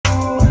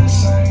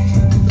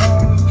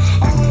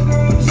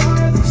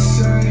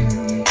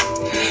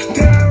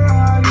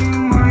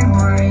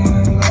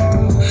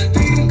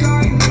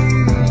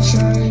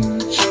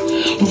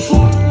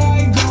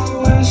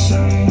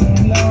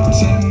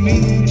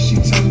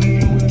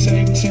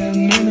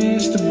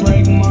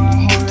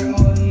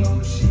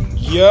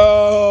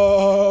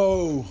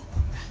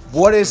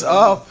What is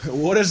up?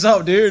 What is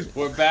up, dude?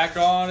 We're back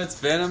on. It's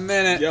been a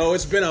minute. Yo,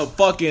 it's been a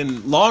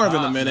fucking longer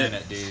than a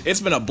minute. Dude. It's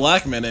been a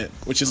black minute,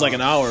 which is like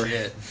an hour.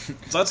 Shit.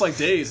 So that's like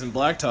days in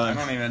black time.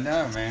 I don't even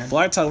know, man.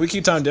 Black time, we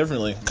keep time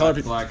differently. Color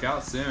people. Black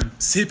out soon.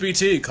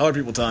 CPT, color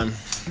people time.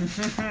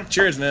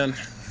 Cheers, man.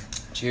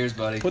 Cheers,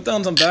 buddy. Put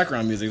down some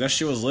background music. That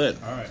shit was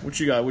lit. All right. What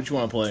you got? What you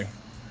want to play?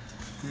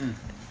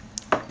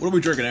 What are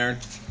we drinking, Aaron?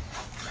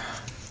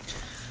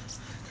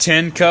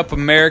 10 Cup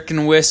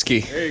American whiskey.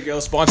 There you go.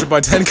 Sponsored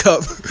by 10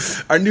 Cup,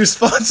 our new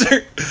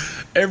sponsor.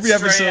 Every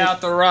episode. Straight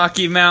out the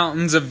Rocky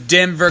Mountains of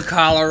Denver,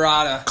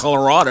 Colorado.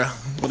 Colorado,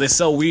 where they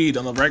sell weed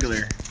on the regular.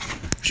 You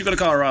should go to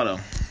Colorado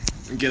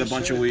and get a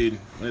bunch of weed.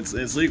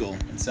 It's legal.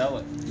 And sell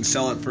it. And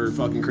sell it for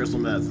fucking crystal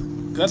meth.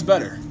 That's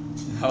better.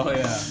 Oh,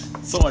 yeah.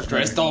 So much better.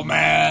 Crystal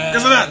meth.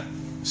 Crystal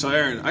meth. So,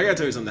 Aaron, I gotta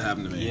tell you something that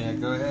happened to me. Yeah,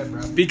 go ahead,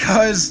 bro.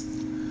 Because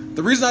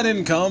the reason I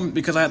didn't come,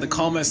 because I had to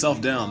calm myself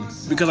down.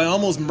 Because I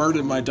almost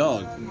murdered my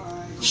dog.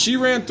 She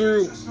ran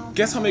through,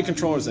 guess how many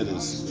controllers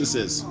this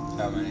is?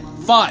 How many?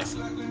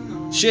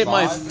 5. She ate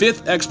my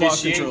 5th Xbox Did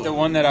she controller. ate the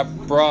one that I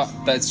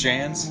brought that's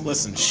Jan's?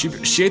 Listen,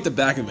 she ate the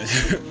back of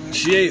it.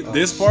 She ate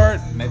this part.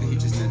 Maybe he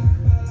just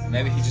didn't.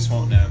 Maybe he just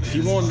won't know, man.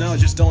 He won't know,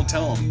 just don't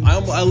tell him. I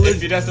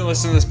If he doesn't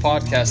listen to this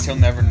podcast, he'll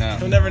never know.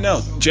 He'll never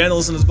know. Jan will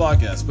listen to this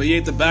podcast. But he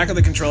ate the back of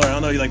the controller. I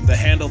don't know, like the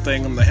handle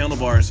thing on the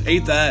handlebars.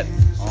 Ate that.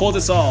 Pulled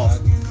this off.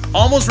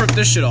 Almost ripped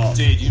this shit off.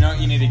 Dude, you know what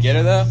you need to get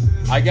her though?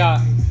 I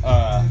got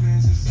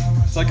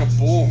it's like a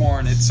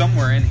bullhorn. It's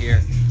somewhere in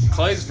here.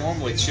 Clay's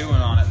normally chewing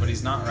on it, but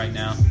he's not right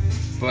now.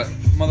 But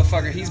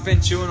motherfucker, he's been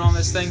chewing on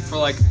this thing for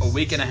like a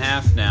week and a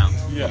half now.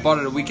 Yeah. I bought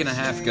it a week and a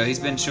half ago. He's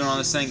been chewing on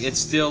this thing. It's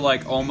still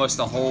like almost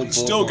a whole bullhorn.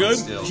 Still good?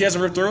 Still. He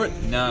hasn't ripped through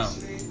it? No.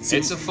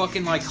 It's a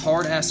fucking like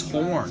hard ass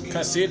horn. Can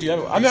I see it? Do you have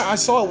it? I mean, I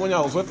saw it when I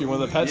was with you when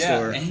the pet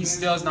store. And he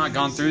still has not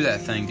gone through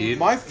that thing, dude.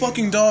 My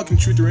fucking dog can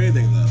chew through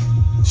anything though.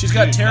 She's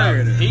got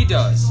terrier in her. He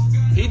does.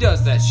 He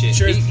does that shit.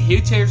 Sure. He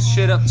tears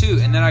shit up too.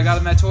 And then I got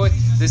him that toy.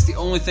 That's the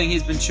only thing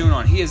he's been chewing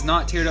on. He has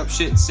not teared up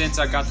shit since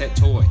I got that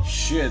toy.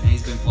 Shit. And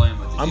he's been playing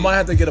with it. I dude. might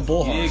have to get a You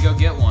bullhorn. need to go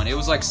get one. It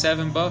was like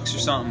 $7 or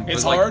something.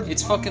 It's But, like, hard?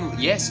 It's fucking,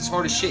 yes, it's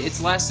hard as shit.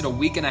 It's lasted a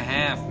week and a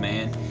half,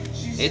 man.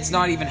 It's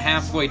not even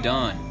halfway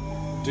done.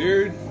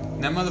 Dude.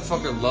 That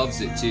motherfucker loves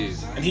it too.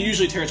 And he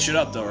usually tears shit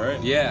up though, right?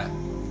 Yeah.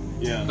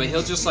 Yeah. But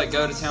he'll just like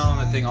go to town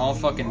on that thing all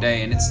fucking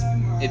day, and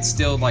it's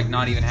still like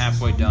not even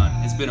halfway done.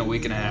 It's been a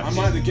week and a half. I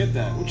might have to get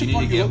that. What You you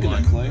need to fucking get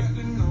looking at, one.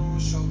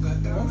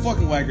 Clay? Don't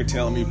fucking wag your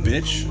tail at me,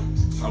 bitch.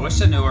 I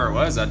wish I knew where it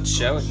was. I'd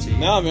show it to you.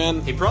 Nah,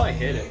 man. He probably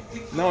hid it.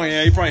 No,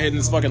 yeah, he probably hid in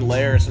this fucking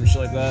lair or some shit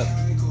like that.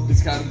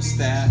 He's got him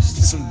stashed.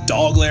 Some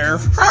dog lair.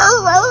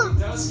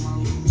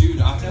 Dude,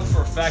 I know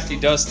for a fact he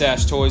does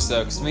stash toys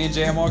though, because me and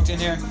Jam walked in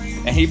here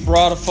and he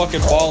brought a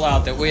fucking ball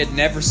out that we had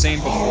never seen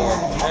before.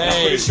 I'm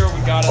pretty sure we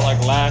got it like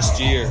last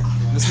year.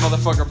 This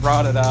motherfucker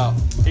brought it out.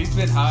 He's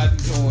been hiding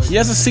toys. He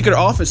has a secret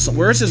office.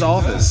 Where's his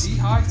office? He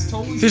hides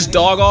toys. His man.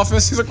 dog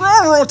office. He's like,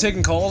 row, row,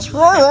 taking calls.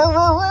 Row, row,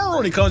 row, row.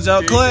 And he comes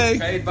out, Dude, Clay. He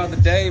gets paid by the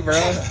day, bro.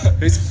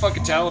 He's a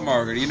fucking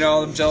telemarketer. You know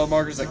all them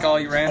telemarketers that call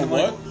you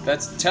randomly? A what?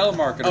 That's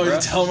telemarketer, Oh, bro.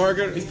 he's a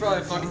telemarketer? He's probably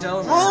a fucking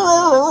telemarketer. Row,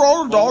 row,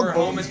 row, row, Dog dog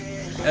home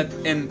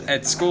bone.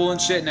 at school and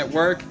shit and at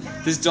work.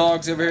 This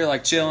dog's over here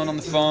like chilling on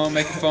the phone,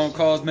 making phone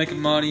calls, making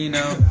money, you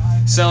know,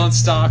 selling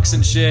stocks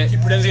and shit. He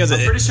pretends he has I'm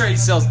pretty sure he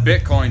sells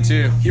Bitcoin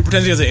too. He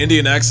pretends he has an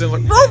Indian accent,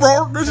 like, row,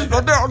 row, this is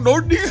not down, no,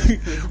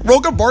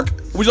 Roga Bark,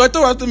 would you like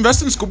to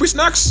invest in Scooby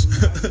Snacks?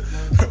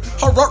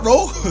 Row,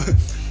 row,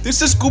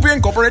 this is Scooby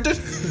Incorporated.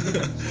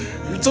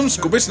 Some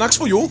Scooby Snacks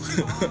for you.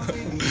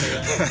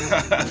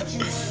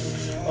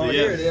 Oh, Yeah.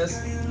 here it is.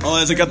 Oh,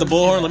 has it got the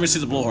bullhorn? Let me see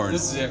the bullhorn.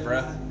 This is it,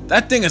 bro.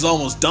 That thing is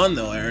almost done,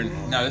 though, Aaron.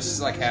 No, this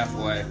is like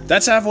halfway.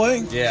 That's halfway?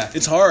 Yeah.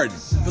 It's hard. It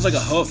feels like a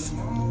hoof.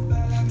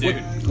 Dude,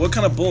 What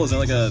kind of bull is that?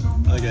 Like a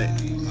I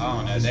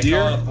don't know. They deer?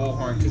 call it a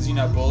bullhorn because you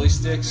know bully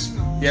sticks?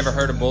 You ever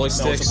heard of bully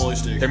sticks? what's a bully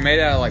stick? They're made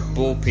out of like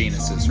bull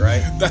penises,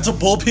 right? That's a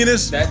bull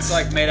penis? That's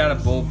like made out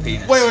of bull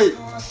penis. Wait.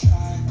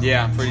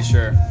 Yeah, I'm pretty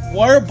sure.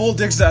 Why are bull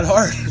dicks that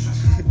hard?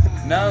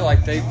 No,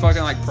 like they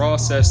fucking like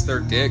process their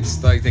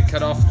dicks. Like they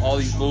cut off all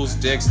these bulls'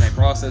 dicks and they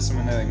process them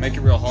and they like, make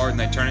it real hard and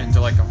they turn it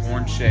into like a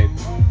horn shape.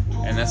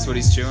 And that's what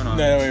he's chewing on.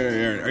 No, wait,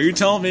 Aaron. Are you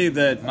telling me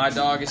that My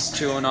dog is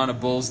chewing on a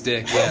bull's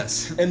dick,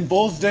 yes. and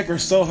bull's dick are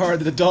so hard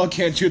that the dog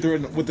can't chew through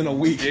it within a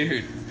week?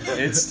 Dude,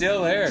 it's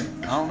still there.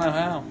 I don't know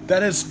how.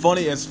 That is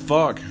funny as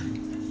fuck.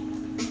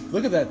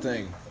 Look at that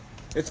thing.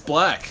 It's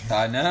black.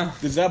 I know.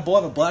 Does that bull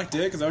have a black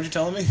dick? Is that what you're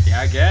telling me?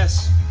 Yeah, I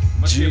guess.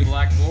 Must be Gee. a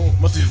black bull.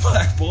 Must be a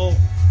black bull.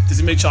 Does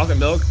he make chocolate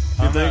milk?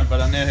 I You don't know, think?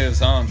 but I knew he was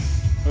hung.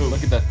 Ooh.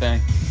 Look at that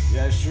thing.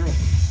 Yeah, it's true.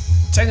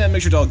 Technically, that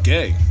makes your dog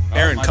gay.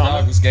 Aaron, my comment.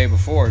 dog was gay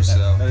before, so.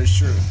 That is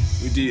true.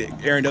 We did.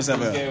 Aaron does have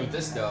He's a. gay with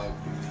this dog.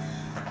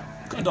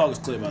 What kind of dog is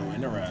Clay, by the way?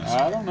 Never asked.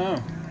 I don't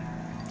know.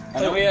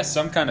 I know he has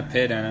some kind of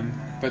pit in him,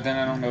 but then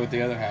I don't know what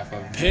the other half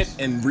of him Pit is.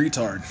 and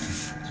retard.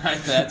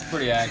 That's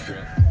pretty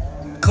accurate.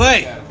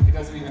 Clay, Yeah, he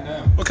doesn't even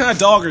know. what kind of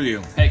dog are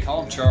you? Hey,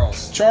 call him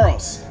Charles.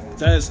 Charles. Is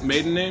that his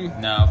maiden name?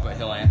 No, but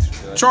he'll answer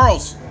to it.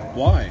 Charles.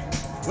 Why?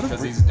 What a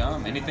Because he's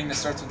dumb. Anything that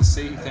starts with a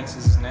C, he thinks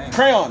is his name.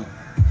 crayon.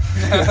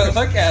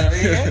 Look at him.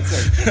 He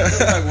answered.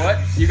 Like, what?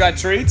 You got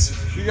treats?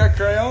 You got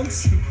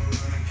crayons?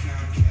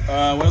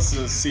 What else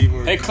does C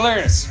word? Hey,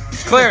 Clarence.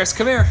 Clarence,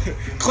 come here.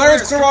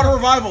 Clarence Clearwater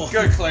Revival.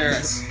 Good,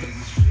 Clarence.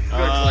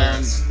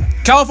 Clarence.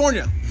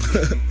 California.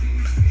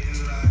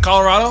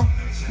 Colorado?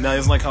 No, he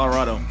doesn't like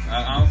Colorado.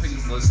 I don't think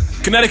he's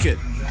listening. Connecticut.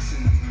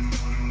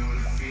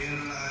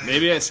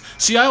 Maybe it's...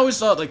 See, I always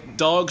thought, like,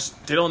 dogs,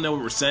 they don't know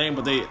what we're saying,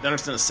 but they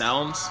understand the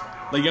sounds.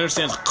 Like, you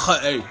understand,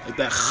 like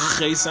that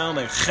sound,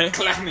 like,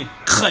 Clammy.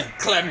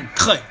 Clammy.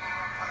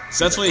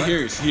 So that's what he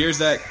hears. He hears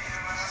that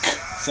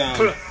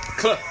sound.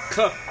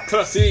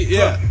 See,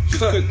 yeah.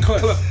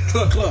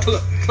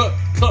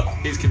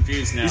 He's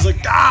confused now. He's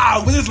like,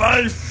 with his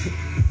life.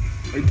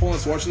 Are you pulling a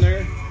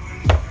Schwarzenegger?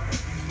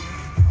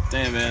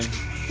 Damn, man.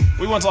 What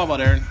do you want to talk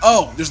about, Aaron?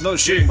 Oh, there's another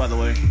shooting, by the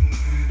way.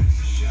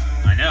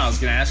 I know, I was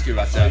going to ask you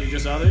about that. Oh, you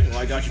just saw it? Well,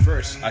 I got you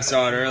first. I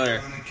saw it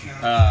earlier.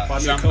 Buy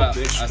me a Coke,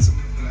 bitch.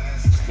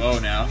 Whoa,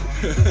 now.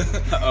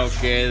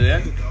 Okay,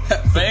 then.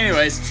 But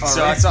anyways,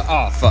 so I saw...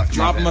 Oh, fuck.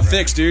 Drop him a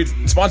Fix, dude.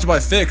 Sponsored by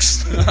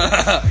Fix.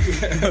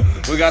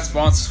 We got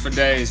sponsors for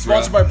days,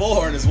 bro. Sponsored by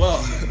Bullhorn as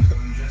well.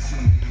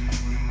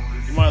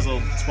 You might as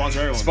well sponsor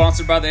everyone.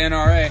 Sponsored by the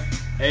NRA.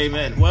 Hey,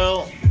 man.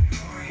 Well,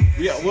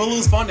 yeah, we'll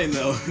lose funding,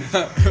 though.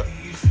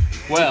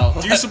 Well...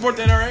 Do you support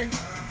the NRA?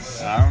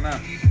 I don't know.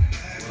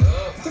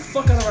 Get the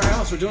fuck out of our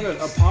house. We're doing a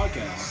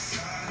podcast.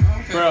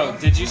 Okay, bro,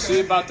 did you see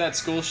about that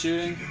school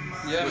shooting?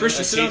 Yeah,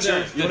 Christian, sit down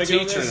there. You The want to go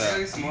teacher,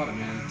 this?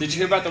 though. Did you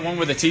hear about the one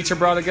where the teacher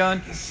brought a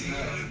gun?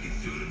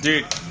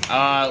 Dude,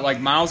 like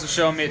Miles was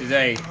showing me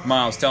today.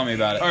 Miles, tell me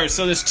about it. All right,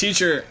 so this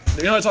teacher,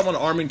 you know how I talk about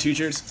arming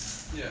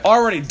teachers? Yeah.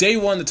 Already, day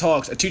one of the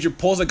talks, a teacher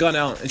pulls a gun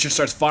out and just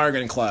starts firing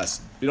it in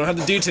class. You don't have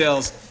the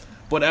details,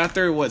 but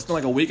after, it's been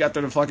like a week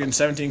after the fucking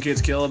 17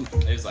 kids killed.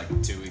 It was like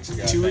 2 weeks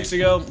ago. 2 weeks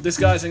ago, this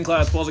guy's in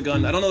class, pulls a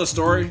gun. I don't know the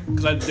story,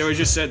 because they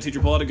just said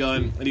teacher pulled out a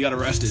gun, and he got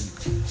arrested.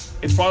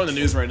 It's probably in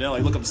the news right now.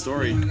 Like, look up the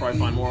story. You can probably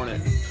find more on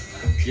it.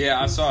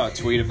 Yeah, I saw a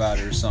tweet about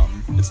it or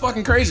something. It's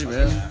fucking crazy,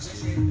 man.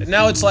 And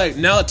now it's like,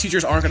 now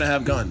teachers aren't going to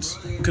have guns,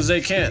 because they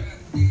can't.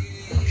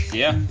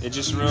 Yeah, it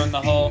just ruined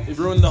the whole... It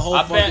ruined the whole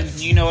I fucking... bet,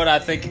 you know what I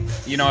think?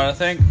 You know what I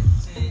think?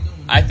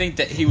 I think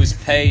that he was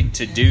paid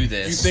to do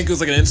this. You think it was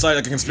like an insight,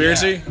 like a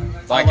conspiracy? Yeah.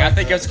 Like, I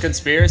think it's a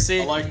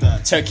conspiracy. I like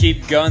that. To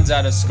keep guns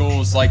out of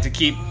schools, like to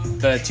keep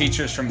the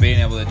teachers from being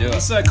able to do it.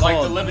 What's that Like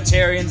called? the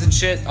libertarians and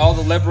shit, all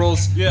the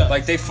liberals. Yeah.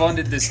 Like they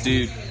funded this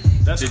dude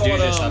That's to called, do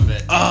this. I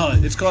bet.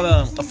 it's called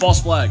a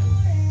false flag.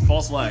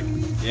 False flag.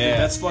 Yeah.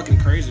 That's fucking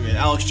crazy, man.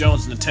 Alex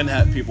Jones and the 10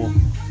 Hat people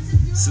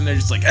sitting there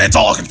just like, hey, it's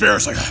all a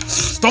conspiracy.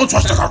 Don't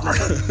trust the government.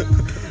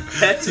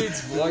 That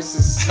dude's voice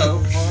is so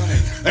funny.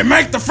 They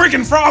make the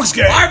freaking frogs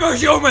gay. I'm a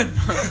human.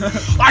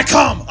 I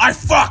come. I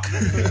fuck.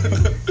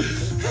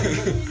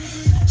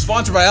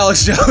 Sponsored by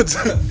Alex Jones.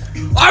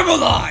 I'm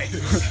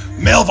alive.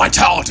 Male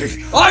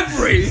vitality. I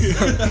breathe.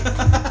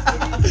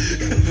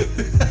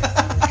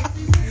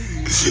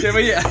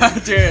 Yeah,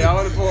 dude, I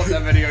want to pull up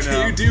that video now.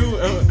 Can you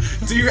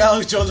do your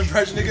Alex Jones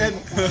impression again?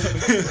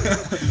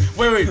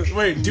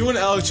 wait. Do an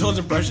Alex Jones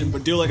impression,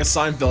 but do like a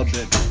Seinfeld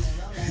bit.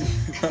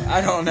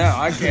 I don't know.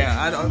 I can't.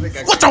 I don't think I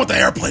can. What's wrong with the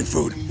airplane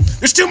food?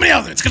 There's too many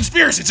of them. It's a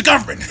conspiracy. It's a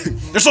government.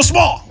 They're so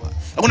small.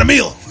 I want a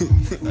meal.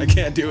 I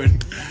can't do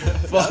it.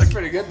 Fuck. That's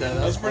pretty good, though.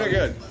 That's pretty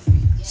good.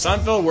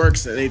 Seinfeld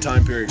works at any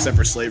time period except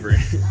for slavery.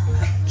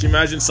 Can you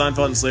imagine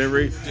Seinfeld in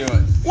slavery? Do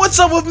it. What's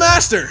up with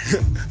Master?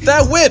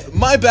 That whip,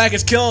 my back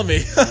is killing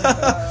me.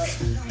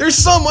 There's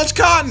so much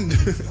cotton.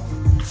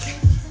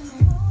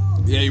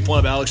 Yeah, you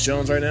pulling up Alex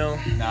Jones right now?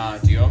 Nah,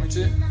 do you want me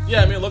to?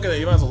 Yeah, I mean, look at it.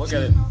 You might as well look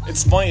at it.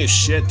 It's funny as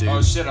shit, dude.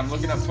 Oh, shit, I'm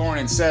looking up porn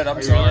instead. I'm Are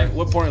you sorry. really?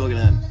 What porn are you looking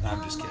at? No,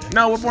 I'm just kidding.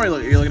 No, what porn are you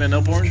looking at? Are you looking at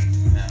no porn?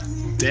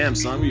 No. Damn,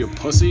 son, you a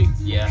pussy?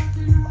 Yeah.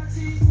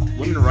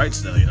 Women's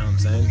rights, though, you know what I'm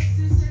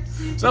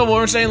saying? So, what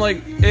we're saying,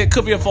 like, it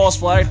could be a false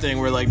flag thing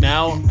where, like,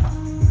 now...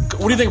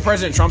 What do you think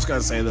President Trump's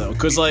gonna say, though?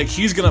 Because, like,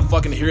 he's gonna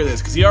fucking hear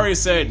this. Because he already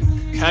said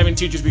having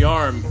teachers be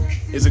armed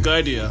is a good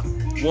idea.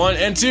 One.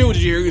 And two,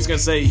 did you hear he was gonna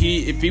say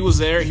if he was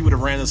there, he would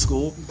have ran the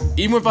school,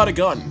 even without a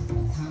gun.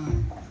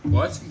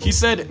 What? He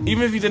said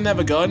even if he didn't have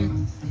a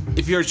gun,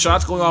 if he heard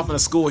shots going off in a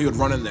school, he would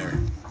run in there.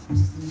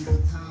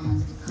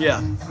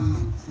 Yeah.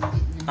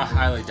 I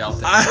highly doubt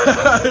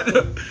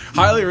that.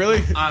 Highly,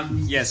 really?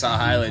 Yes, I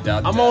highly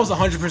doubt that. I'm almost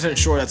 100%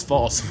 sure that's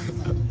false.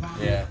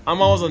 Yeah.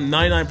 I'm almost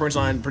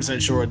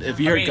 99% sure if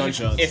he heard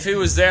gunshots. If he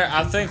was there,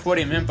 I think what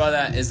he meant by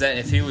that is that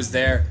if he was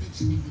there,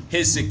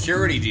 his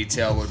security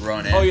detail would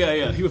run in. Oh,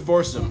 yeah. He would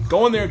force them.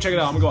 Go in there and check it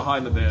out. I'm gonna go hide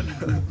in the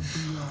van.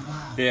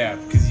 Yeah,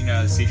 because, you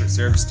know, the Secret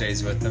Service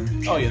stays with them.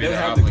 Oh, yeah, It'd be they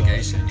their have the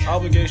obligation. guns. Yeah.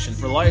 Obligation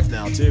for life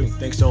now, too.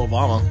 Thanks to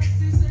Obama.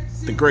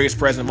 The greatest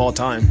president of all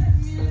time.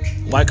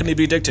 Why couldn't he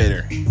be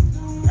dictator?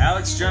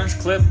 Alex Jones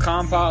clip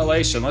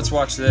compilation. Let's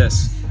watch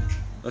this.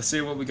 Let's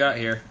see what we got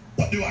here.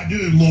 What do I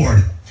do,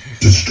 Lord?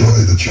 Destroy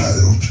the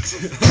child.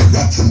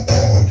 Corrupt them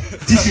all.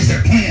 This is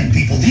their plan,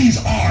 people.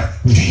 These are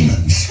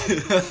demons.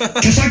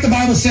 Just like the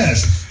Bible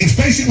says, it's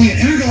basically an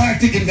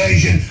intergalactic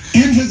invasion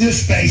into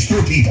this space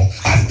through people.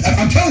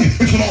 I'm telling you,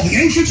 it's what all the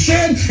ancients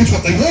said. It's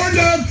what they warned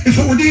of. It's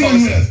what we're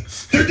dealing with.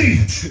 They're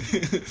demons.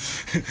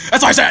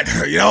 That's what I said,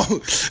 you know?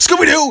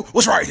 Scooby-Doo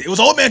was right. It was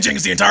Old Man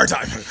Jenkins the entire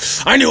time.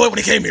 I knew it when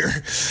he came here.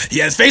 He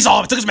had his face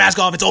off, took his mask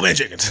off, it's Old Man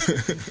Jenkins.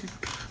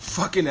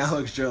 Fucking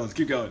Alex Jones.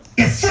 Keep going.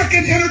 They're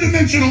frickin'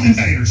 interdimensional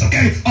invaders,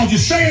 okay? I'll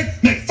just say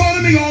it. Make fun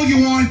of me all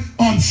you want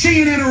on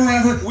CNN or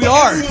wherever. We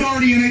are. Everyone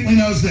already innately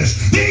knows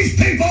this. These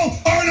people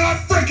are not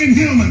frickin'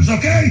 humans,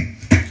 okay?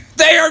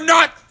 They are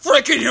not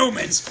freaking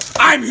humans.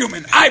 I'm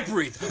human. I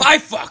breathe. I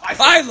fuck.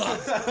 I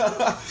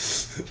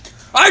love.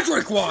 I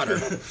drink water.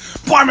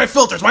 Buy my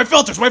filters, my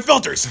filters, my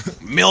filters.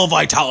 Male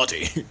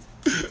vitality.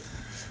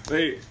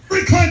 Hey.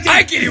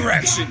 I get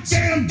erections.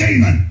 Goddamn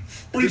demon.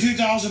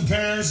 42,000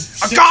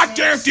 pairs. A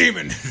goddamn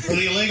demon. For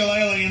the illegal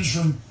aliens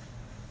from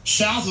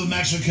south of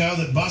Mexico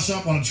that bus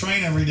up on a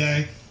train every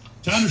day.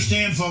 To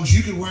understand, folks,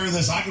 you could wear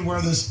this. I could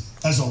wear this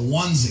as a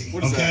onesie,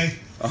 okay?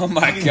 Oh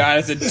my god,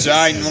 it's a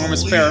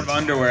ginormous pair of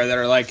underwear that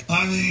are like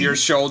your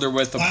shoulder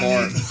width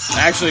apart.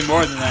 Actually,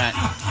 more than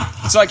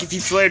that. It's like if you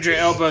flared your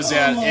elbows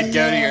out, it'd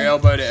go to your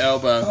elbow to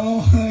elbow.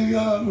 Oh my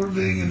god, we're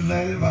being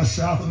invaded by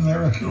South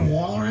American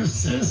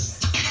walruses.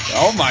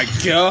 Oh my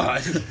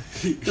god.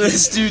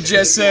 This dude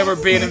just said we're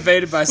being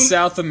invaded by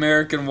South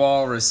American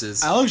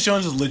walruses. Alex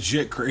Jones is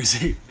legit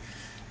crazy.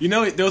 You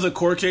know, there was a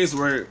court case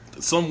where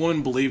some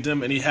woman believed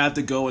him and he had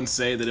to go and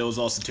say that it was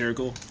all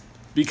satirical.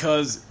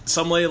 Because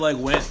some lady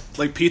went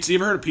pizza. You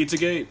ever heard of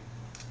Pizzagate?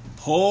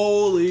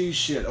 Holy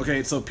shit.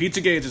 Okay, so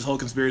Pizzagate is this whole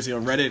conspiracy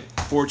on Reddit,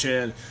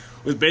 4chan,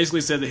 which basically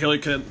said that Hillary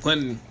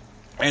Clinton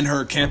and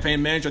her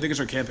campaign manager, I think it's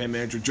her campaign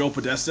manager, Joe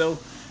Podesta,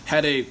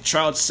 had a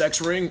child sex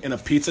ring in a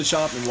pizza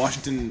shop in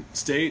Washington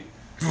State.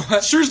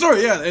 What? True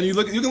story, yeah. And you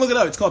can look it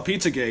up. It's called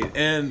Pizzagate.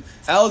 And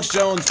Alex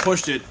Jones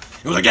pushed it.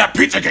 He was like, yeah,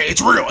 Pizzagate,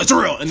 it's real, it's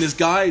real. And this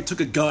guy took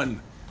a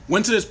gun,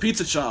 went to this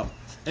pizza shop,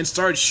 and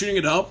started shooting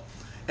it up.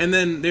 And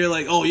then they're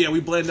like, oh, yeah, we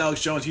blamed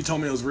Alex Jones. He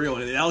told me it was real.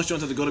 And Alex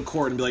Jones had to go to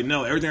court and be like,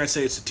 no, everything I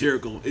say is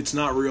satirical. It's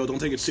not real. Don't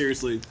take it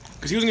seriously.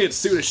 Because he was going to get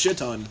sued a shit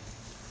ton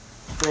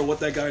for what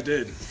that guy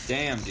did.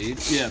 Damn, dude.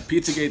 Yeah,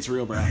 Pizzagate's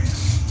real, bro.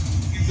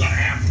 You gotta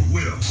have the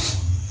will.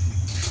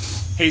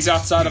 He's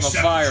outside of a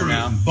Accept fire the truth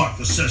now. and buck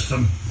the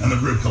system and the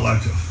group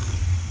collective.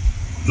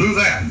 Do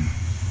that,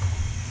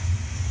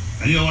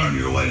 and you'll earn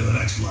your way to the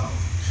next level.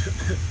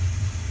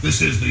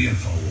 This is the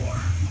info war.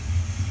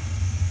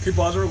 Can you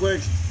pause real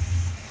quick?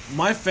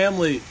 My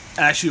family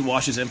actually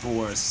watches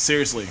InfoWars.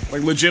 Seriously.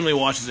 Legitimately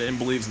watches it and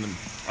believes in them.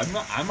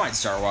 I might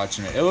start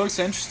watching it. It looks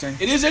interesting.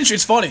 It is interesting.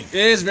 It's funny.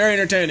 It is very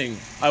entertaining,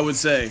 I would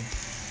say.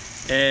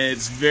 And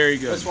it's very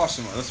good. Let's watch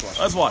some more.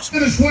 Let's watch.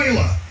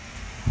 Venezuela.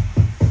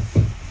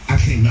 I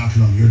came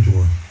knocking on your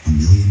door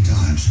 1,000,000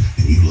 times,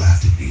 and you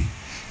laughed at me.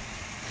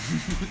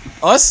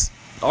 Us?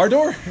 Our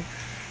door?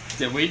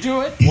 Did we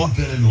do it? You've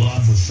been in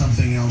love with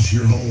something else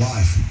your whole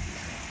life.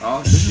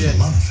 Oh, This shit. is a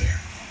love affair.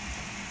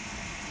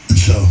 And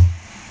so,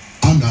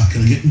 I'm not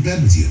going to get in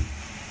bed with you.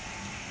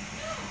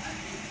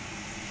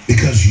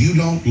 Because you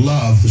don't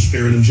love the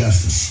spirit of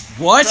justice.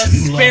 What?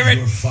 You love Spirit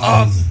your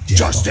father, of the devil.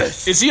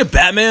 justice. Is he a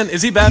Batman?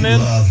 Is he You Batman?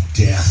 love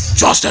death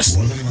Justice!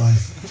 more than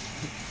life.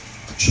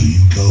 So you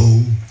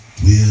go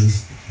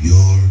with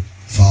your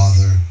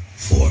father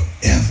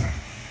forever.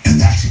 And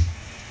that's it.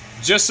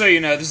 Just so you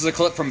know, this is a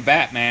clip from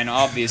Batman,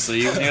 obviously.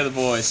 You can hear the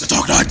voice. The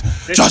Dark Knight!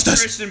 This Justice!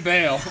 is Christian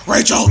Bale.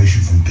 Rachel!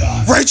 Revelation from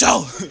God.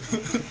 Rachel!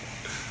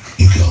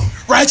 You go.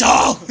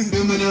 Rachel!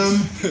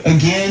 Aluminum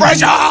again.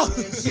 Rachel!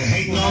 You're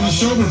hating on the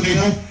sober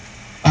people.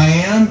 I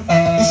am.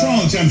 What's wrong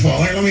with tinfoil?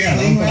 Here, let me have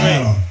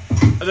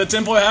it. The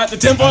tinfoil hat? The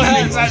tinfoil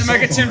hat! Decided to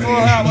make a tinfoil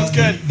hat. What's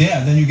good?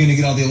 Yeah, then you're going to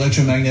get all the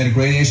electromagnetic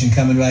radiation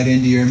coming right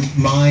into your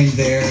mind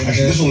there.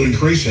 Actually, this will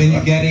increase Then it.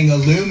 you're getting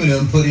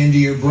aluminum put into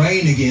your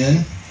brain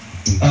again.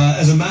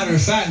 As a matter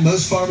of fact,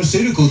 most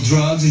pharmaceutical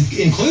drugs,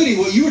 including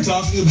what you were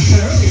talking about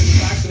earlier, the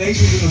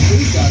vaccinations and the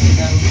flu shots,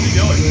 have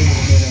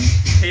aluminum.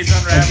 He's And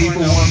unraveling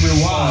people the wonder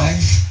why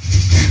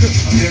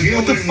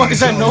What the fuck is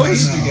that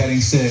noise? you're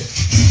getting sick.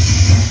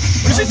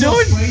 What is he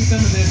doing? Spray some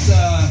of this,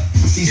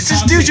 It's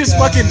this dude just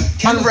fucking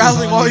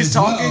unraveling while he's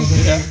talking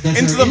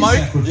into the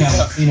mic.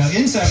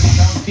 Insect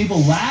repellents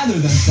people lather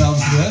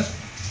themselves with.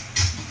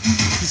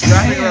 He's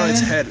wrapping around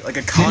his head like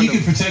a Then you can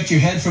condom. protect your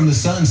head from the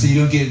sun so you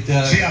don't get...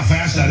 See how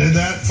fast I did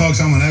that? Folks,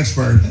 I'm an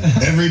expert.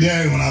 Every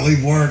day when I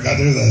leave work, I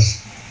do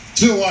this.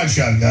 Do a wide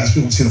shot, guys.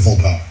 People see the full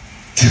power.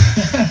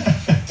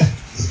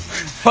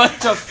 What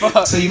the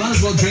fuck? So you might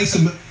as well drink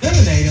some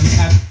lemonade.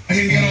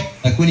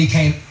 Like when he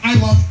came... I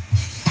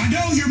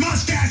know your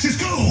mustache is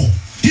cool.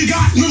 You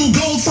got little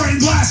gold frame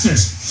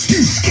glasses.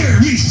 You scare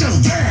me so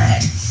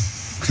bad.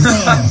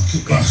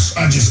 Oh, gosh.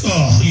 You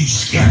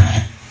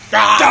scare.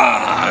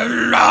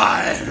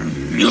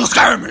 You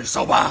scare me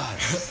so bad.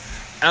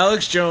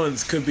 Alex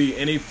Jones could be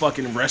any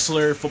fucking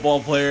wrestler,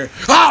 football player.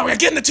 Ah, we're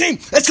getting the team.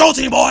 Let's go,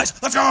 team boys.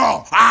 Let's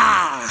go.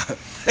 Ah,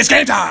 it's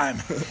game time.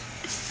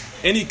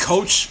 Any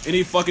coach,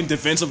 any fucking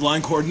defensive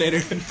line coordinator,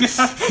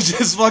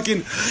 just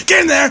fucking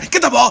get in there,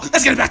 get the ball.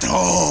 Let's get it back to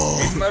home.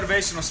 He's a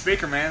motivational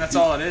speaker, man. That's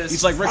all it is.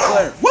 He's like Ric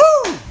Flair.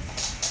 Woo!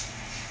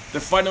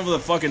 They're fighting over the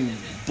fucking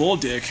bull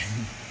dick.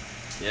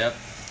 Yep.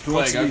 Who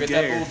wants to Go be get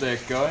gay? that bull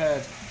dick. Go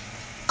ahead.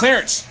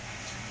 Clarence.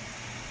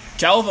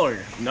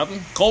 California. Nothing.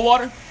 Cold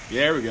water?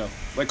 Yeah, there we go.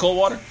 Like cold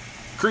water?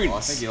 Creedence. Oh,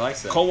 I think he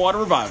likes that. Cold water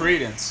revival.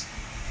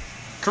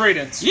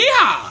 Credence.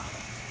 Yeah!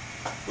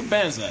 What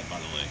band is that, by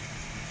the way?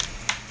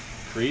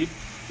 Creed?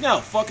 No,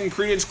 fucking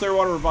Creedence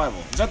Clearwater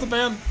Revival. Is that the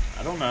band?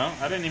 I don't know.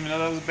 I didn't even know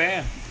that was a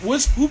band. Who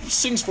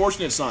sings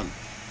Fortunate Son?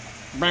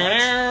 Play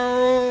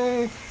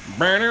it.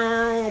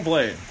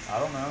 I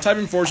don't know. Type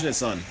in Fortunate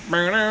Son.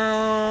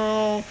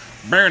 I'm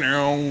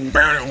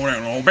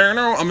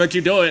gonna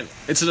keep doing it.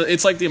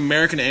 It's like the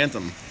American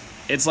anthem.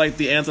 It's like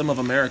the anthem of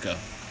America.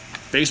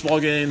 Baseball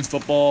games,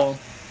 football,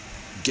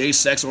 gay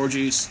sex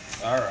orgies.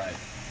 All right.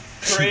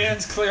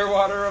 Credence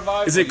Clearwater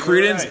Revival. Is it You're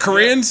Creedence? right.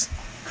 Koreans? Yeah.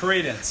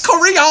 Credence.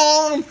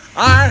 Korean!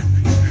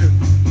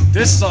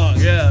 This song,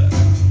 yeah.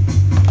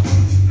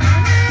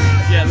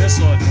 Yeah, this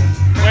one.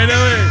 Wait,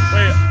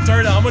 turn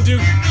it on.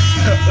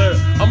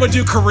 I'm gonna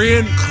do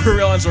Korean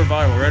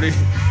Survival. Ready?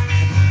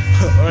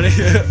 Ready?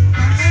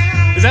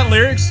 Is that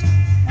lyrics?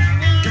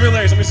 Give me the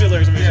lyrics. Let me see the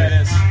lyrics. Yeah, it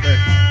is.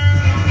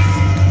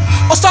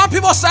 Oh, some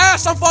people say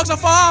some folks are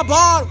far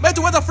born, made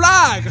to wear the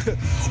flag.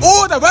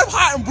 Oh, the red,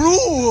 white, and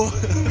blue.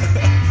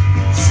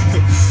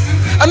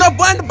 And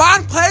when the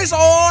band plays,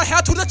 oh,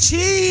 hail to the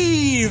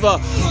chief. Oh,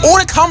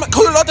 they come,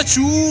 call it the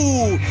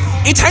Jew.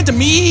 It ain't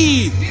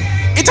me.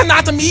 It's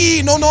not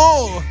me.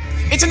 No.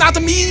 It's not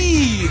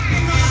me.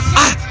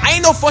 I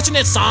ain't no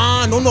fortunate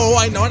son. No,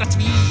 I know that's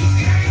me.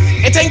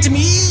 It ain't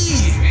me.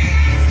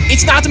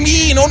 It's not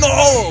me. No.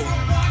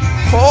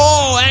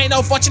 Oh, I ain't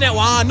no fortunate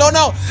one.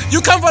 No. You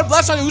come for the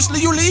blood, so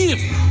you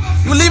leave.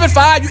 You leave at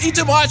 5. You eat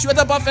too much. You at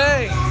the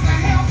buffet.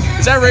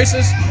 Is that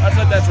racist? I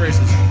feel like that's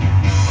racist.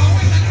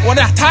 When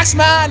the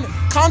taxman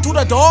come to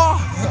the door,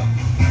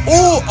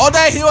 oh, all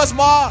day he was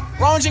more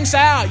ranging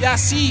sound. Yeah,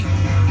 see,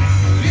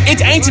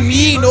 it ain't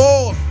me,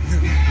 no.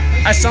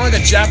 I sound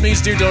like a Japanese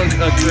dude doing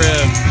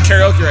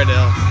karaoke right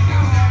now.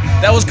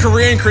 That was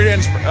Korean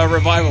Credence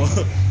Revival.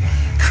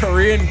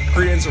 Korean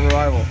Credence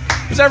Revival.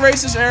 Was that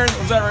racist, Aaron?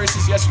 Was that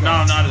racist? Yes or no?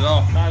 No, not at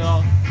all. Not at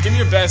all. Give me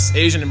your best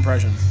Asian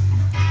impression.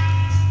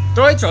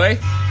 Do it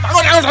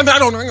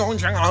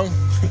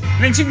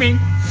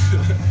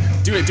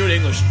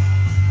English.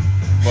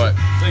 What?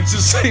 Like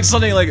just say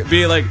something like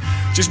be like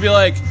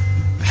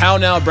how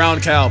now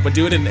brown cow, but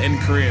do it in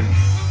Korean.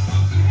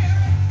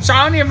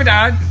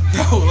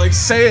 No, like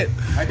say it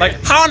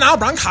like how now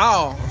brown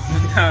cow.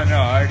 No,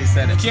 I already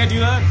said it. You can't do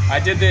that. I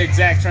did the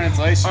exact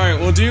translation. All right,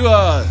 we'll do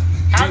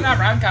How not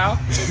brown cow?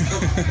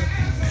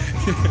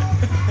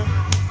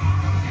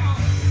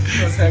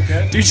 Was that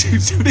good? Do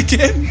it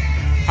again.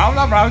 How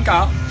not brown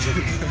cow?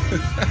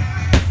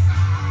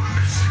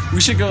 We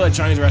should go to a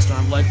Chinese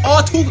restaurant. Like,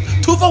 oh,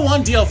 two for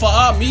one deal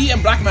for me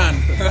and black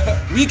man.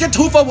 We get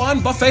 2 for 1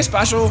 buffet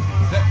special.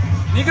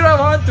 Negro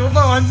want 2 for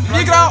 1.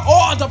 Negro,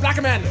 oh, the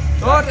black man.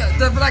 Oh,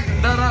 the black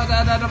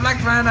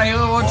man. I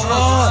want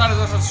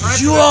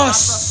You are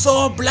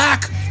so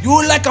black.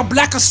 You like a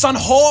black sun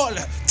hole.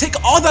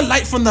 Take all the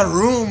light from the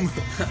room.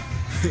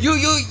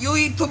 You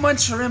eat too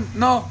much shrimp.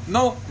 No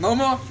more.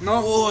 No.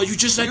 Oh, you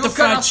just like You the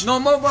French.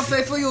 No more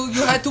buffet for you.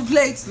 You had 2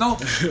 plates. No.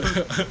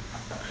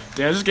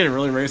 Damn, I'm just getting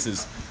really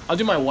racist. I'll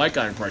do my white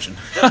guy impression.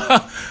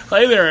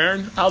 Hey there,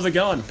 Aaron. How's it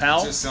going,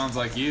 pal? Just sounds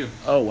like you.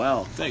 Oh,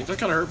 wow. Thanks. That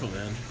kind of hurtful,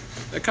 man.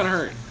 That kind of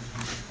hurt.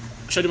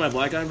 Should I do my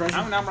black guy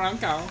impression?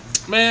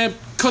 Man,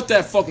 cut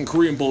that fucking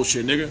Korean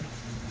bullshit, nigga.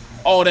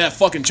 All that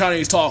fucking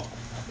Chinese talk.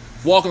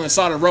 Walk on the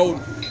side of the road.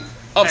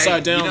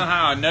 Upside down. You know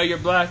how I know you're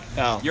black?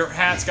 How? Your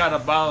hat's got a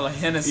bottle of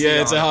Hennessy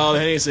Yeah, it's on a Hall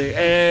of Hennessy.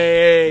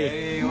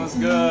 Hey. Hey, what's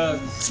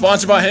good?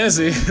 Sponsored by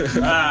Hennessy.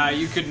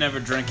 You could never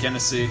drink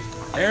Hennessy.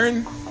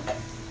 Aaron,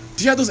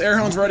 do you have those air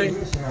horns ready?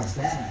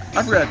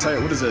 I forgot to tell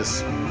you. What is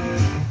this? I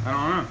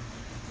don't know.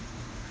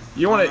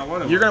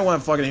 You're gonna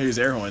want to fucking hear these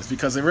air horns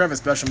because we're having a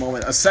special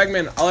moment, a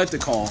segment I like to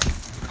call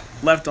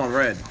 "Left on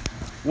Red,"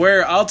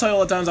 where I'll tell you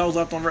all the times I was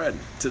left on red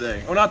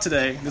today, or not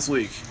today, this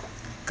week,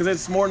 because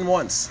it's more than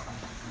once.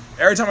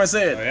 Every time I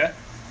say it, Oh yeah.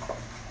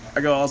 I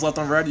go, I was left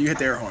on red. You hit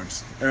the air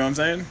horns. You know what I'm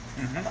saying?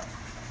 Mm-hmm.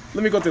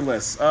 Let me go through the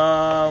list.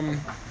 I'll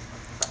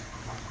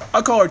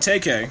call her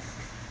TK.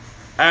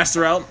 Asked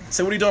her out.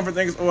 Said, "What are you doing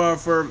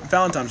for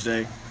Valentine's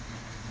Day?"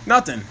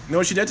 Nothing. You know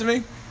what she did to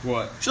me?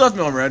 What? She left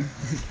me on red.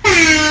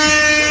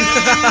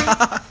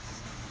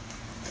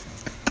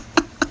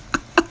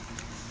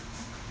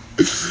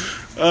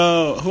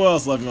 Who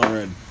else left me on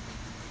red?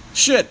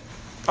 Shit.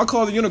 I'll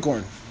call the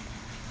unicorn.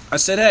 I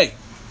said, hey.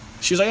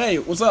 She was like, hey,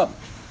 what's up?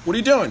 What are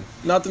you doing?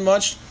 Nothing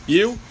much.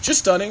 You? Just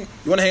stunning.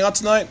 You want to hang out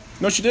tonight?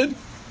 You know what she did?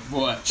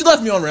 What? She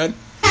left me on red.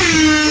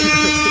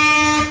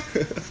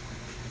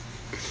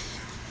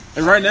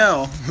 And right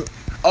now,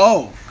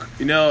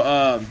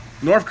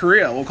 North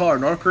Korea. We'll call her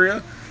North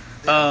Korea.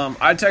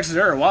 I texted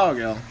her a while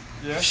ago.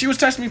 Yeah. She was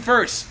texting me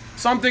first.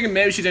 So I'm thinking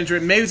maybe she's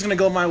interested. Maybe it's going to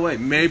go my way.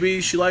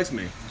 Maybe she likes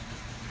me.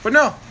 But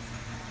no.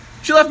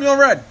 She left me on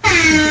red.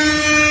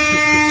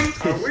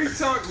 Are we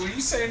talking, when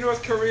you say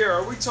North Korea,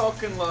 are we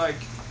talking like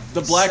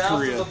The Black south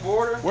Korea. of the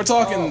border? We're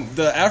talking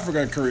the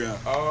African Korea.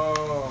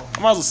 Oh. I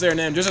might as well say her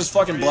name. Just this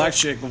fucking Korea. black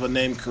chick with a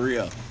name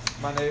Korea.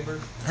 My neighbor?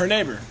 Her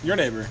neighbor. Your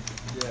neighbor.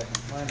 Yeah.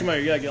 Come here,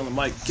 you gotta get on the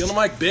mic. Get on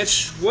the mic,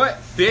 bitch. What?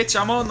 Bitch,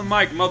 I'm on the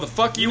mic,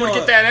 motherfucker. You wanna know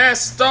get that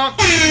ass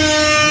stomped?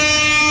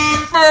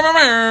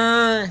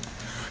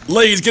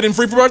 Ladies getting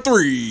free for about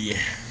 3.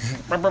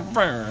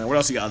 What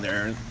else you got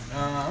there?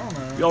 I don't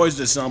know. You always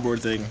do the soundboard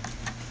thing.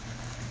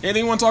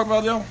 Anything you want to talk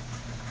about, yo?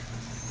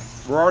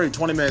 We're already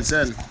 20 minutes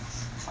in.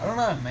 I don't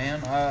know,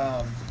 man.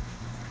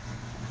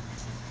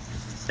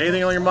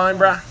 Anything on your mind,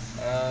 bruh?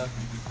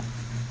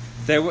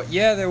 There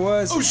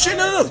was. Oh shit!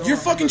 No, your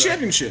fucking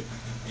championship.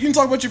 You can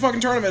talk about your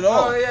fucking tournament at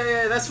all. Oh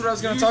yeah, that's what I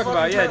was gonna You talk fucking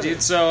about. Yeah, tournament.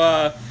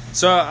 dude.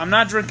 So I'm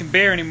not drinking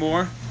beer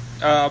anymore.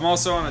 I'm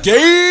also on a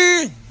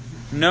Gay,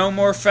 no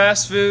more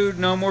fast food,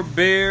 no more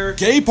beer.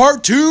 gay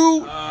part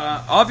 2.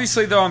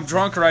 Obviously, though, I'm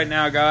drunk right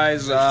now,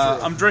 guys.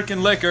 I'm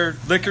drinking liquor.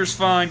 Liquor's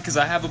fine because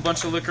I have a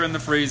bunch of liquor in the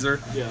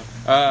freezer. Yeah.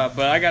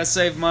 But I gotta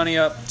save money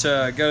up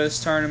to go to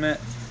this tournament.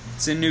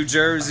 It's in New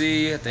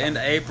Jersey at the end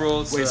of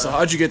April. It's Wait, a so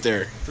how'd you get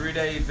there?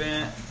 3-day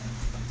event.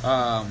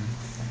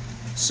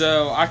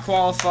 So I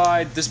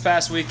qualified this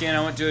past weekend.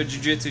 I went to a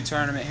jiu-jitsu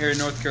tournament here in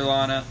North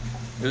Carolina.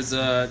 It was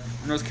a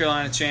North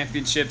Carolina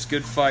Championships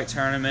Good Fight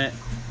tournament,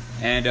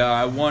 and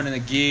I won in the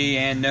gi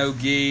and no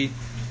gi.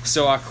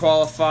 So I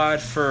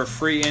qualified for a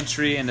free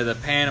entry into the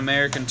Pan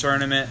American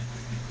tournament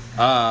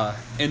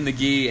in the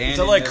gi and Is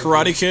that in like no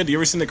Karate gi. Kid? You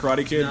ever seen the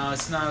Karate Kid? No,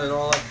 it's not at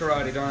all like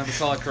karate. Don't ever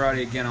call it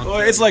karate again. Well,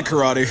 it's like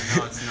karate.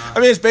 No, it's not. I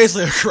mean, it's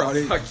basically a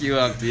karate. Fuck you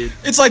up, dude.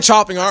 It's like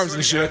chopping arms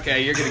and shit.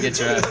 Okay, you're gonna get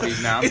your ass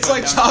beat now. It's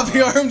like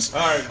chopping arms.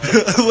 Alright.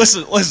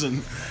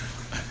 Listen.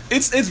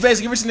 It's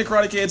basically, you ever seen the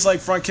Karate Kid? It's like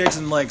front kicks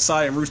and like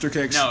side and rooster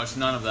kicks. No, it's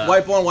none of that.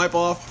 Wipe on, wipe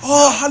off.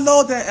 Oh,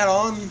 hello there,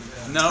 Aaron.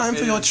 No, Time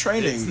for it your is-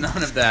 training. It's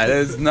none of that.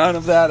 It's none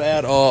of that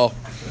at all.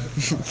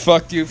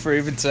 Fuck you for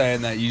even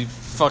saying that, you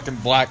fucking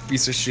black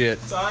piece of shit.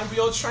 Time for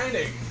your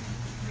training.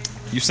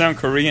 You sound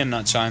Korean,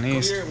 not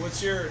Chinese.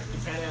 What's your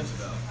Pan Am's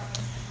about?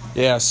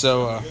 Yeah,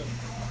 so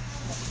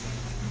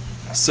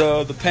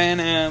the Pan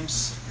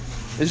Am's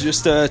is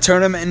just a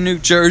tournament in New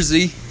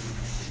Jersey.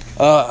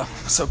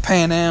 So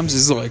Pan Am's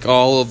is like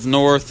all of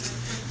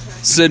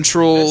North,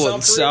 Central,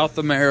 and South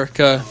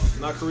America.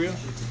 Not Korea?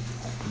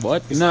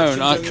 What? It's No, Kim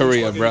not Jong-un's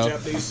Korea, fucking bro.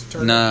 Japanese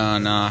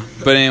tournament? No.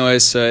 But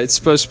anyways, it's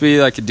supposed to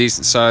be like a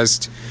decent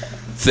sized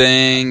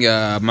thing.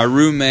 My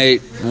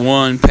roommate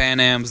won Pan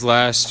Am's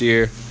last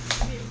year,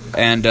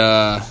 and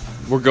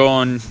we're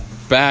going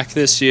back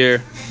this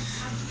year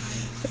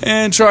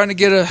and trying to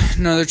get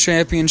another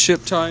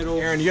championship title.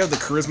 Aaron, you have the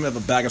charisma of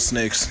a bag of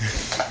snakes.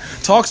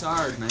 Talk.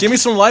 Hard, man. Give me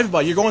some life about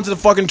it. You're going to the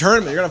fucking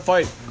tournament. You're gonna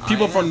fight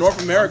people from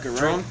North America, right?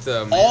 drunk,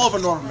 though, man. All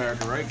of North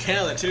America, right?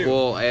 Canada too.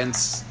 Well, and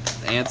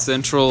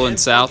Central and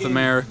South fucking-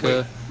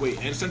 America. Wait,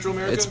 and Central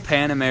America? It's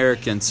Pan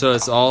American, so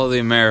it's all of the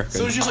So Americans.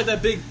 it's just like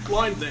that big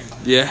line thing.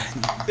 Yeah,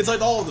 It's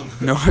like all of them.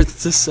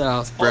 north to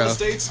south, All bro. the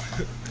states.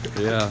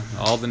 Yeah,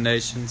 all the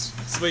nations.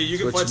 So wait, you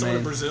can What fight you someone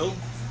in mean. Brazil?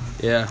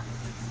 Yeah.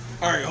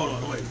 Alright, hold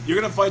on, wait. You're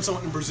gonna fight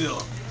someone in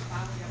Brazil.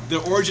 The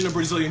origin of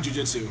Brazilian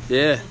Jiu-Jitsu.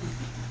 Yeah.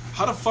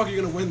 How the fuck are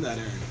you gonna win that,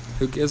 Aaron?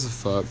 Who gives a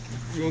fuck?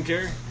 You don't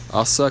care?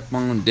 I'll suck my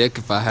own dick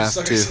if I have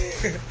to. You know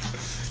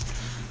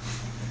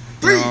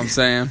Three, what I'm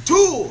saying?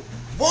 2,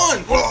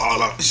 1.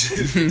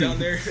 Down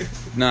there.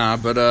 Nah,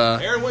 but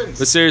Aaron wins.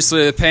 but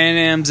seriously, the Pan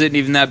Am's isn't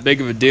even that big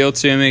of a deal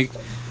to me,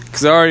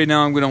 because I already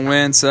know I'm gonna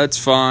win, so that's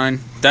fine.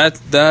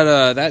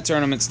 That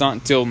tournament's not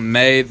until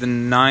May the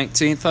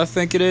 19th, I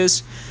think it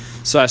is.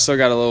 So I still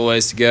got a little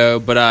ways to go.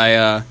 But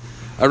I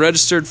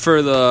registered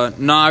for the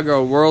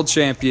Naga World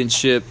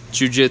Championship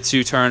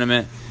Jiu-Jitsu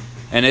tournament,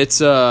 and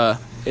it's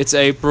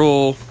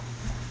April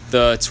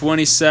the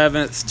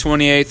 27th,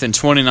 28th, and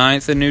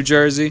 29th in New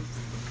Jersey.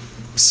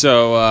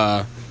 So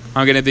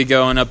I'm going to be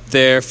going up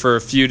there for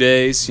a few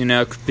days,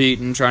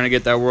 competing, trying to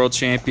get that world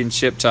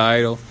championship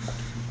title.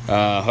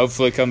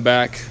 Hopefully come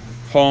back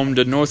home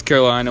to North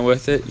Carolina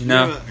with it, You're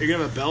gonna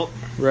have a belt?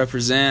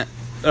 represent.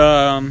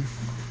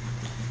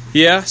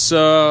 Yeah,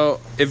 so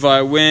if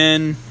I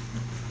win,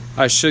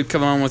 I should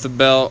come on with a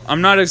belt.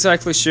 I'm not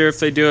exactly sure if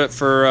they do it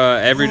for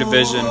every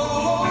division.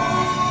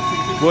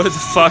 What the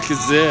fuck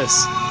is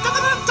this?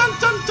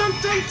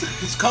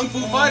 It's Kung Fu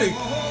fighting.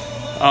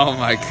 Oh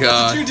my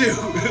god. What you do?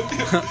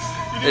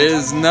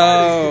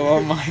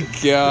 Oh my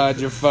god,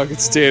 you're fucking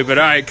stupid.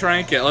 Alright,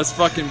 crank it. Let's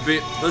fucking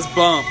let's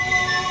bump.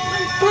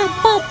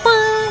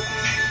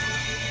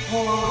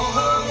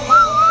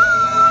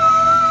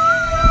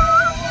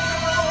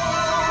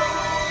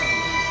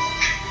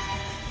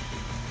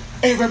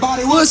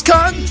 Everybody Was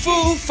kung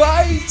fu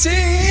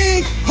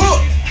fighting.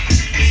 Huh.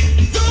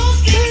 Those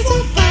kids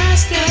were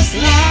fast as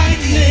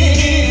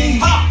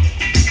lightning. Ha!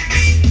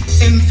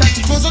 In fact,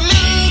 it was a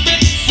little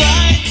bit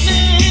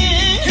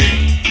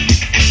frightening.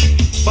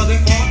 But they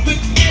fought with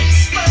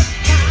expert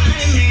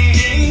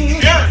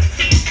timing. Yeah.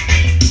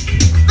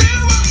 They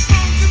were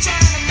from the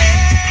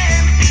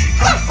Chinaman.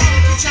 From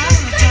the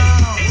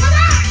Chinatown.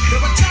 They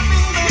were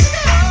chopping the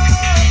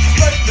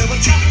blood. They were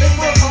chopping the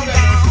blood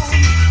down.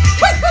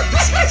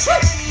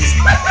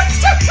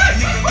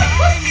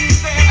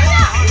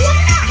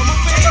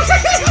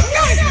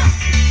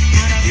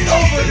 Get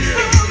over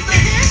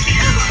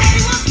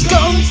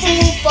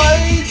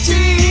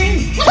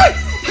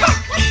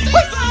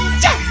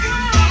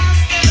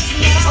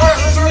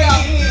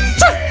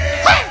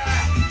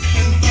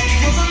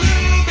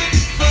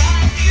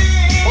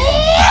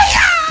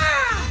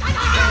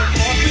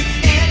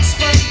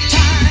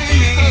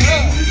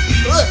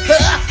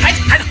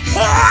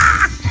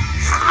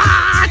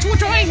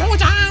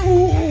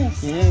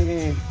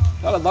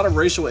lot of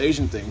racial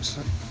Asian things.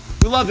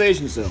 We love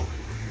Asians though,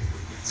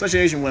 especially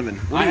Asian women.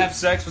 I have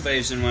sex with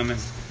Asian women.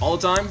 all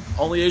the time.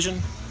 Only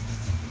Asian.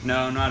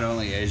 No, not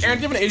only Asian. Aaron,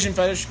 do you have an Asian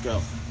fetish?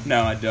 Go.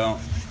 No, I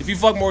don't. If you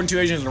fuck more than 2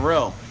 Asians in a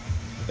row,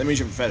 that means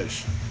you have a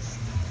fetish.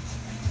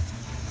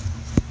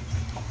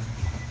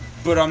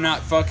 But I'm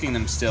not fucking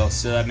them still,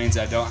 so that means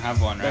I don't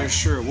have one, right? That's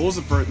true. What was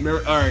the first?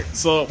 Alright,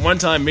 so one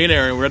time, me and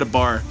Aaron were at a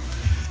bar,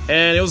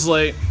 and it was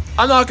late.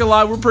 I'm not gonna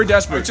lie, we're pretty Are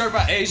you desperate. talking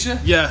about Asia?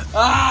 Yeah.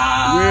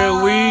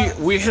 Ah!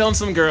 We hit on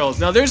some girls.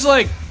 Now, there's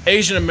like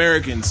Asian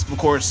Americans, of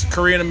course,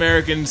 Korean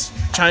Americans,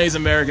 Chinese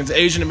Americans,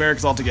 Asian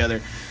Americans all together,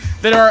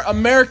 that are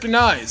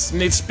Americanized, and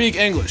they speak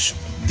English.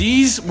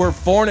 These were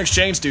foreign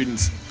exchange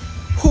students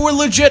who were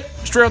legit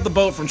straight off the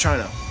boat from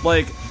China.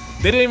 Like,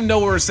 they didn't even know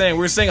what we were saying.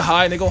 We were saying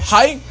hi, and they go,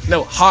 hi?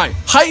 No, hi.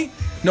 Hi?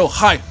 No,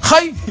 hi.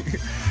 Hi?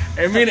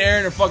 And me and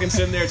Aaron are fucking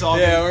sitting there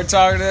talking. Yeah, we're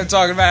talking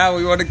about how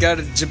we want to go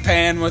to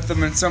Japan with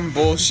them and some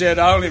bullshit.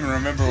 I don't even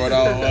remember what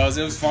all it was.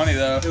 It was funny,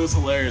 though. It was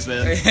hilarious,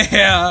 man.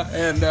 Yeah,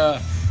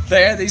 and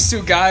they had these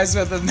two guys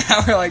with them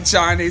that were like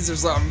Chinese or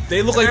something.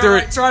 They look like were they were-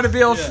 like, trying to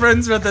be old Yeah.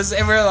 friends with us,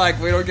 and we were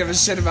like, we don't give a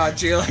shit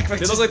about you. Like,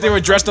 They looked like they were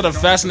dressed out of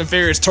Fast and the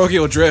Furious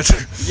Tokyo Drift.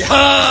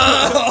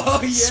 Oh,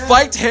 yeah.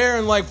 Spiked hair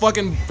and like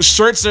fucking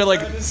shirts that are like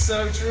That is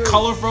so true.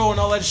 colorful and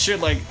all that shit.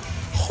 Like,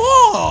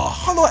 oh,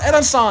 hello,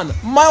 Eren-san,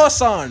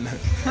 Maya-san.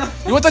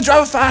 You want to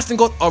drive fast and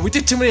go? Oh, we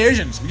did too many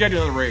Asians. We gotta do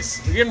another race.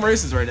 We're getting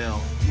races right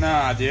now.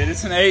 Nah, dude,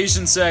 it's an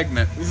Asian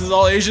segment. This is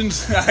all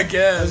Asians. I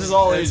guess. This is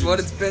all That's Asians. what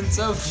it's been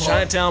so far.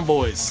 Chinatown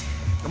boys.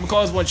 I'm gonna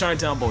call this one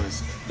Chinatown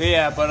boys. But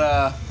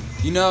yeah,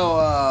 you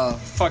know,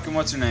 fucking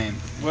what's her name?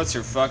 What's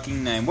her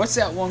fucking name? What's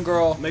that one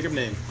girl? Make him a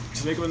name.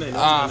 Just make him a name. No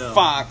one's gonna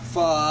know.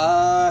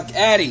 Fuck.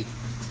 Addie.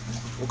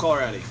 We'll call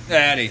her Addie.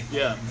 Addie.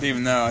 Yeah.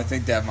 Even though I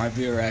think that might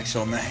be her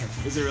actual name.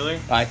 Is it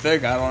really? I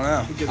think, I don't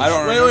know. I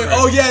don't Wait, remember.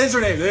 Oh yeah, that's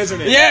her name. That is her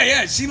name.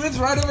 Yeah, she lives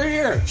right over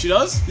here. She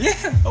does? Yeah.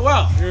 Oh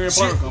wow. You're in an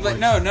She, apartment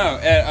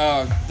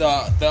complex.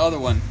 the other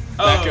one.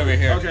 Back over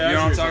here. Okay, you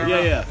know what I'm talking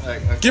about? Yeah.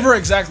 Like, okay. Give her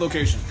exact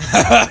location.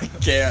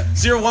 Can't.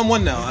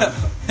 011 now.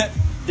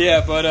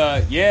 Yeah, but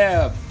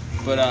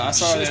I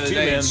saw her the She's other cute,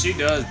 day. man. And she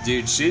does,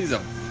 dude. She's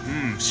a.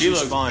 She She's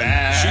looks fine.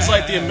 bad. She's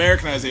like the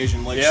Americanized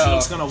Asian. Like, she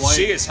looks kind of white.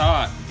 She is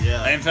hot.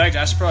 Yeah. In fact,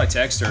 I should probably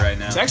text her right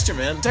now. Text her,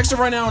 man. Text her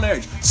right now on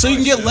Edge. So you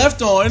can get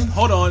left on.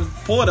 Hold on.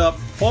 Pull it up.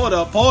 Pull it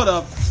up. Pull it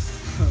up.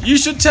 You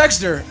should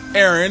text her,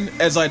 Aaron,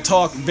 as I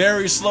talk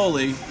very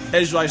slowly,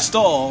 as I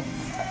stall.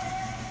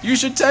 You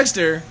should text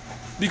her,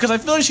 because I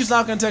feel like she's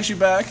not going to text you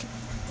back,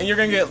 and you're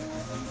going to get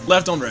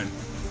left on red.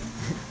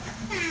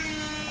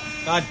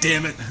 God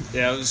damn it.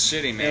 Yeah, it was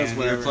shitty, man. was We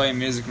were whatever. playing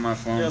music on my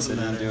phone, It so doesn't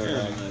I matter. didn't do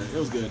it right. It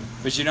was good.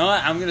 But you know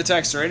what? I'm gonna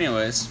text her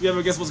anyways. You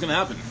ever guess what's going to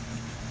happen?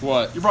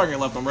 What? You're probably going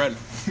to get left on red.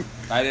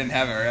 I didn't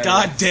have it right.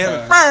 God damn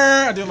it. Brr,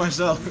 I do it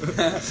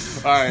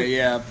myself. All right,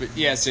 yeah, but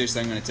yeah,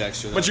 seriously, I'm gonna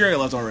text her. Though. But you're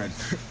going to get left on red.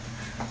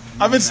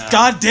 I've been...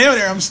 God damn it,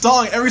 Aaron. I'm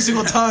stalling every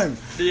single time.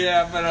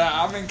 Yeah, but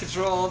I'm in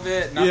control of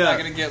it, and I'm Yeah. not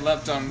gonna get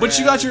left on. But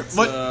you got your...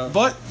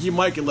 But you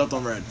might get left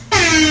on red.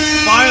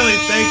 Finally,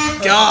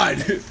 thank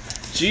God.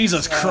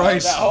 Jesus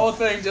Christ. That whole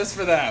thing just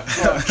for that.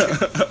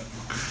 Fuck.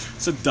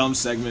 It's a dumb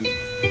segment.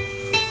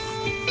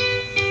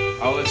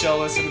 I'll let y'all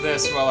listen to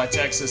this while I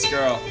text this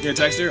girl. You gonna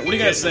text her? What are you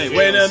gonna Get say? the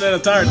Wait, feels. no,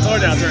 turn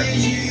down, turn.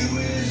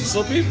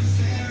 Slow peep?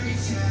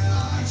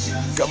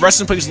 Rest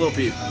in peace, little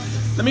peep.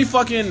 Let me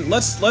fucking,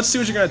 let's see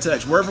what you're gonna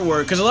text, word for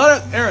word. Cause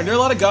Aaron, there are a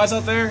lot of guys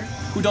out there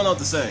who don't know what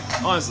to say,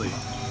 honestly.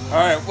 All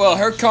right, well,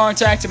 her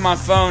contact in my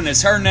phone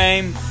is her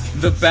name,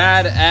 the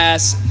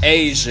badass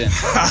Asian.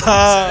 So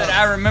that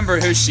I remember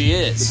who she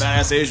is.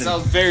 Badass Asian. I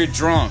was very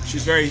drunk.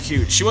 She's very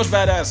cute. She was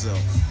badass though.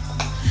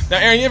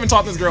 Now, Aaron, you haven't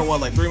talked to this girl in what,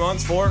 like 3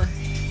 months, 4?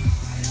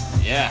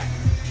 Yeah,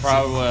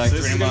 probably like So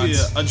this 3 is gonna be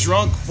months. a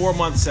drunk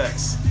 4-month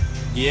sex.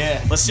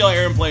 Yeah. Let's see how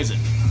Aaron plays it.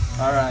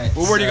 All right.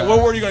 What word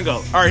are you gonna go?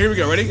 All right, here we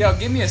go. Ready? Yo,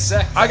 give me a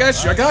sec. I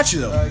got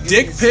you though. Alright, give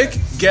Dick me a pic,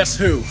 guess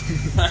who?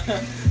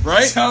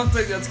 Right? I don't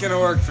think that's gonna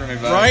work for me,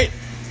 buddy. Right?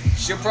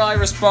 She'll probably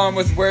respond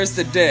with, "Where's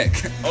the dick?"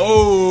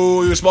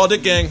 Oh, you're a small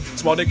dick gang.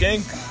 Small dick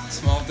gang.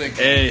 Small dick.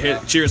 Hey,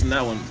 here, cheers on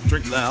that one.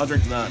 Drink to that. I'll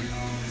drink to that.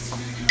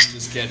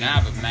 Just kidding. I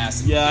have a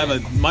massive. Yeah,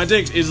 dick. my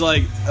dick is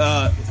like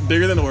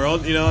bigger than the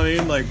world. You know what I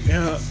mean? Like, you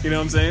know what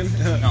I'm saying?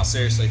 No,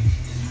 seriously.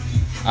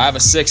 I have a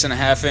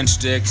 6.5 inch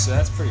dick, so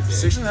that's pretty big.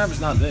 6.5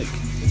 is not big.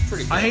 It's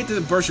pretty big. I hate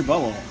to burst your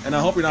bubble, and I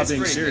hope you're not It's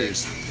being pretty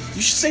serious.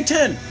 You should say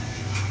 10.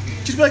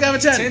 Just be like, I have a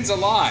 10. 10's a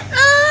lie.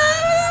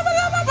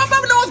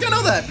 No one's gonna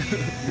know that.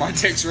 My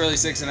dick's really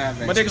 6.5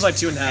 inches. My dick is like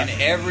 2.5.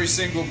 And every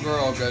single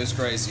girl goes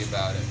crazy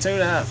about it.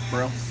 2.5,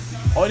 bro.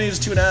 All you need is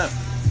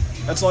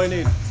 2.5. That's all you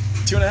need.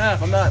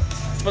 2.5. I'm not.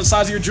 It's about the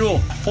size of your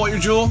jewel. Pull out your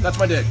jewel. That's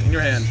my dick in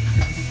your hand.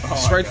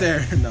 It's right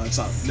there. No, it's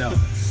not. No.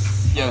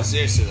 Yo,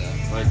 seriously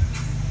though. Like,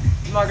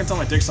 I'm not gonna tell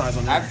my dick size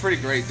on I there. have a pretty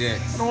great dick.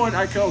 I don't want.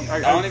 I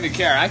don't even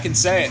care. I can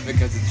say it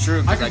because it's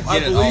true. Because I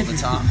get it all the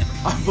time.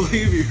 I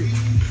believe you.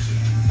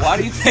 Why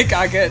do you think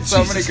I get so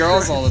many Jesus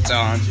girls Christ. all the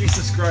time?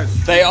 Jesus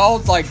Christ. They all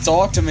like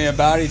talk to me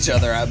about each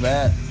other. I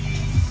bet.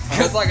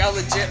 Because, like, I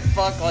legit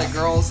fuck, like,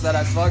 girls that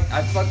I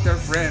fuck their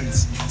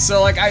friends.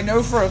 So, like, I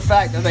know for a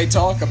fact that they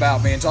talk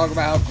about me and talk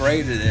about how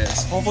great it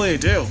is. Hopefully they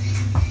do.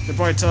 They're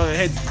probably telling you,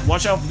 hey,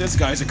 watch out for this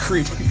guy, he's a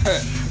creep.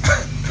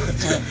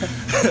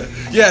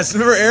 Yes,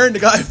 remember Aaron, the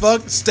guy I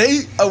fucked?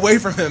 Stay away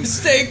from him.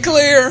 Stay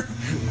clear!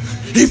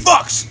 He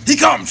fucks! He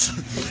comes!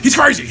 He's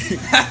crazy!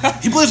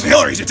 He believes in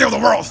Hillary, he's the tail of the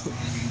world!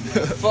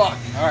 Fuck.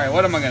 Alright,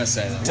 what am I gonna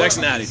say then? Text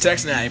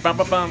Natty. Bum,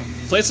 bum, bum.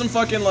 Play some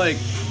fucking, like,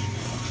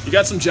 you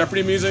got some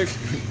Jeopardy music?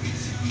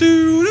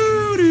 Do,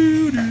 do,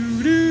 do,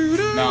 do, do,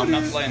 do. No, I'm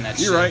not playing that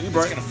shit. You're right, you're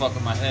right. It's gonna fuck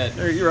with my head.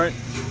 There, you're right.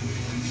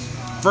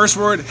 First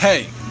word,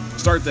 hey.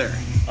 Start there.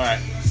 Alright.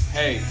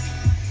 Hey,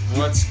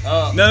 what's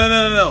up?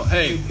 No.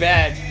 Hey. You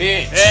bad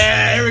bitch.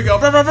 Hey, here we go.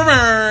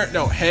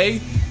 No,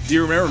 hey, do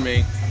you remember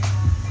me?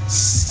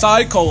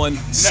 Semicolon.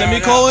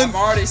 No, I'm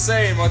already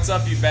saying what's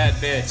up, you bad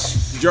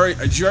bitch.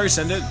 Did you already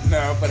send it?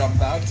 No, but I'm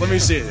about to. Let me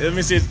see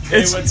it.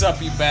 Hey, what's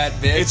up, you bad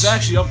bitch? It's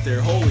actually up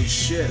there. Holy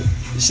shit.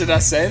 Should I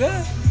say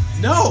that?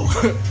 No.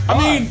 I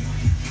mean,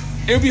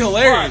 it would be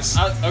hilarious.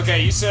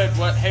 Okay, you said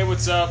what? Hey,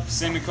 what's up?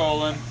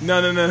 Semicolon.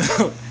 No.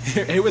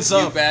 Hey, what's You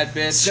up? bad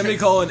bitch.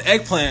 Semicolon,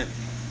 eggplant,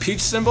 peach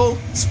symbol,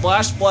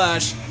 splash,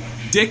 splash,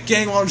 dick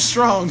gang on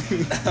strong.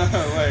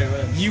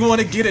 Wait. You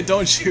want to get it,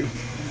 don't you?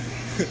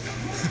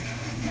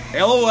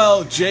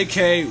 LOL,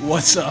 JK,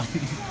 what's up?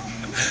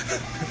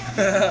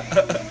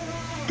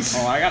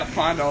 Oh, I gotta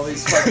find all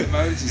these fucking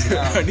emojis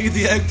now. I need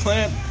the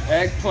eggplant,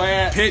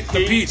 Eggplant.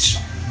 the peach,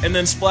 and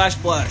then splash,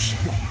 splash.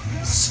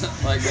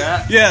 Like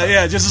that?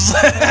 Yeah, just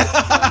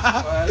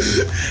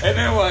as And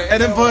then what?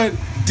 and then put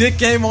dick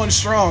game on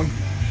strong.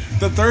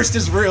 The thirst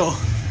is real.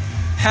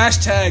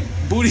 Hashtag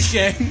booty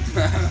gang.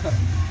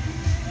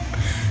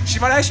 She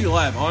might actually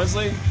laugh,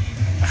 honestly.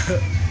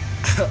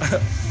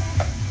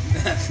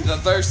 The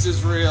thirst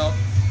is real.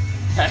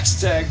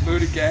 Hashtag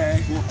booty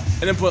gang.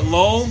 And then put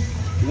lol,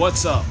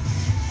 what's up?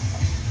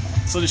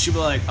 So that she'll be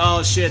like,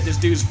 oh shit, this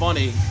dude's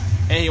funny,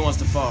 and he wants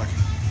to fuck.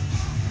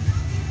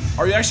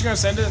 Are you actually gonna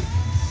send it?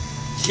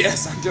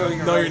 Yes, I'm doing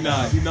it. No, right you're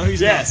not. now. You know he's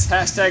Yes.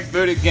 Hashtag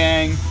booty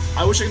gang. not.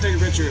 I wish I could take a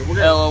picture. We're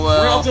gonna,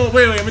 LOL.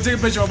 Wait, I'm gonna take a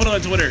picture. I'll put it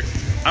on Twitter.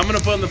 I'm gonna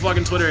put it on the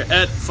fucking Twitter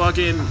at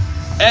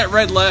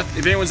Red Left.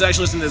 If anyone's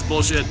actually listening to this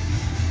bullshit,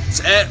 it's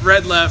at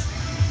Red Left.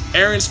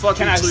 Aaron's fucking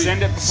Can I tweet.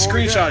 send it before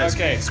we do Screenshot it? it.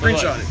 Okay,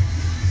 Screenshot look. it.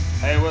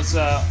 Hey, what's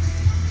up?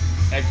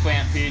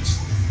 Eggplant peach.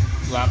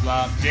 Blah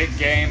blah. Dick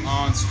game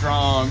on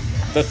strong.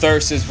 The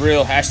thirst is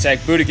real.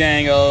 Hashtag booty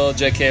gang. Oh,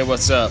 JK,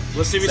 what's up?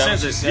 Let's see if he Is that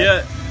sends what it. you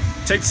said?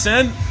 Yeah. Take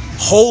send.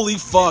 Holy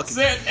fuck.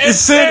 It's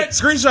sent.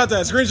 Screenshot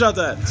that. Screenshot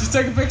that. Just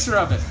take a picture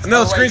of it.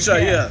 No, Oh, wait, screenshot,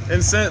 you yeah. can't.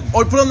 And send.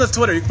 Oh, put it on the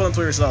Twitter. You can put it on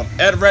Twitter yourself.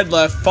 At Red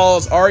Left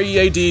follows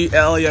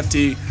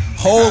READLEFT.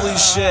 Holy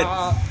shit.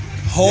 Yo,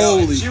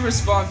 Holy. if she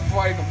responds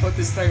before I can put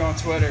this thing on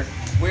Twitter,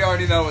 we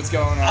already know what's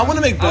going on. I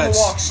wanna make bets. I'm gonna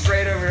walk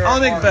straight over here.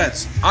 I'll make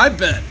bets. I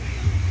bet.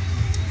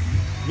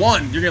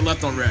 1, you're getting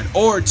left on red.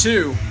 Or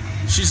 2,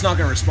 she's not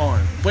gonna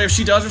respond. But if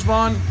she does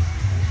respond,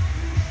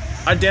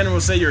 I damn near will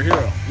say you're a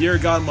hero. You're a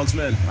god amongst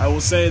men. I will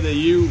say that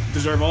you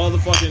deserve all the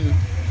fucking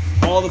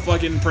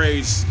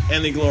praise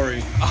and the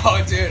glory.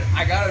 Oh, dude,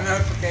 I got a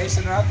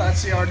notification and I thought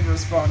she already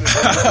responded.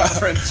 My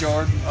friend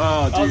Jordan.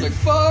 Oh, dude. I was like,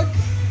 fuck.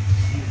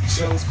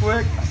 That was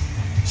quick.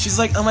 She's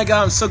like, oh my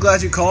god, I'm so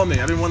glad you called me.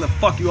 I've been wanting to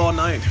fuck you all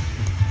night.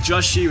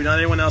 Just you, not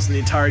anyone else in the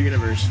entire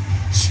universe.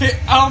 Shit.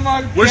 Oh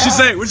my god. What did she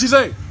say? What did she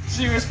say?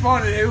 She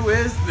responded, who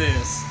is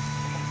this?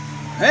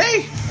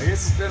 Hey! I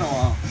guess it's been a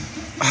while.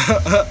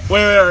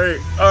 Wait.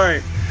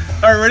 Alright,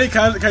 ready?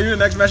 Can I do the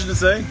next message to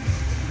say?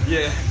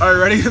 Yeah. Alright,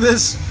 ready for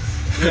this?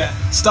 Yeah.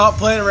 Stop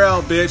playing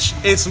around, bitch.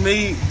 It's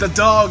me, the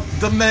dog,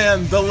 the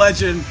man, the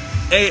legend,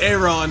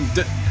 Aaron,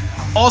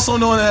 also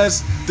known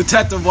as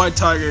Detective White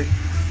Tiger.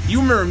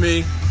 You remember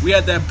me. We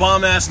had that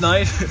bomb-ass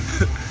night.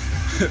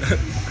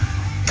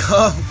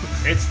 Come.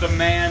 It's the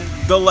man.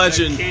 The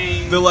legend. The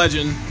king. The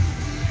legend.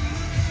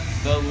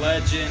 The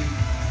legend.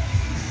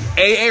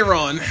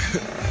 Aaron.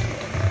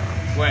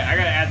 Wait, I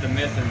gotta add the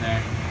myth in there.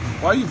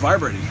 Why are you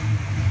vibrating?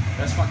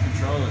 That's my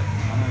controller.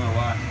 I don't know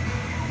why.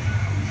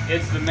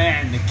 It's the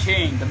man, the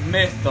king, the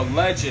myth, the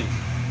legend.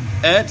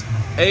 At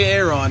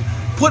Aaron.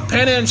 Put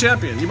Pan Am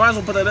Champion. You might as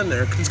well put that in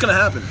there, 'cause it's gonna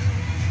happen.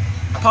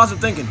 Positive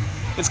thinking.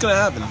 It's gonna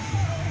happen.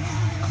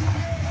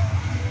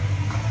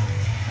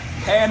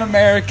 Pan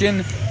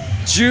American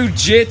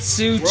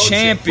Jiu-Jitsu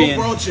champion.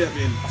 World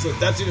champion. So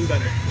that's even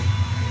better.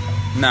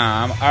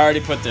 Nah, I already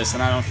put this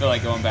and I don't feel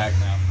like going back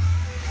now.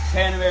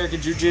 Pan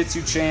American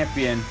Jiu-Jitsu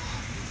champion,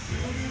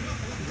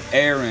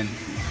 Aaron.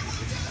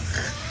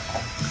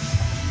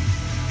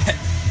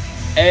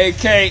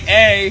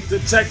 AKA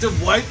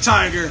Detective White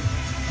Tiger.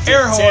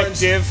 Air horns.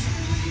 Detective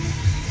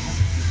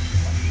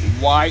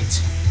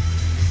White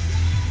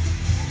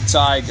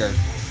Tiger.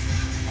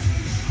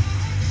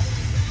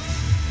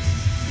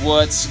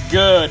 What's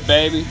good,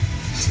 baby?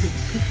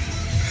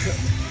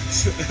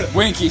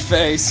 Winky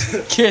face,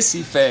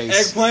 kissy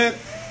face. Eggplant,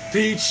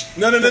 peach.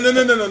 No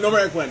more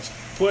eggplant.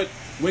 Put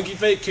winky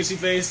face, kissy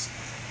face,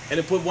 and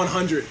then put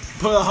 100.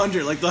 Put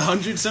 100, like the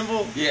 100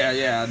 symbol.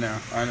 Yeah,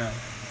 I know.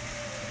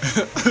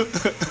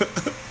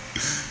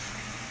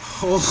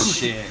 Holy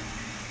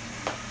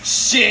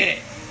Shit.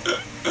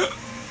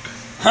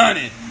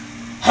 100.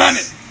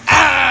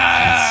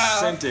 Ah!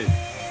 sent it.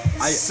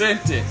 I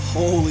sent it.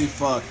 Holy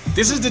fuck.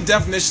 This is the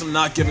definition of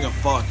not giving a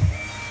fuck.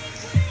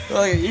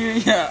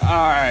 Look, yeah,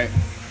 alright.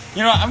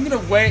 You know what, I'm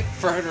gonna wait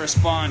for her to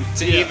respond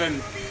to even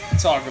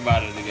talk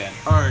about it again.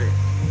 Alright.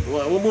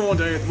 Well, we'll move on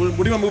to... What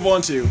do you want to move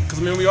on to? Because,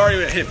 I mean, we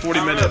already hit 40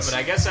 I don't know, minutes. but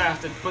I guess I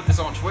have to put this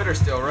on Twitter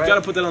still, right? You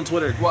gotta put that on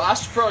Twitter. Well, I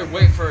should probably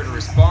wait for her to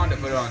respond to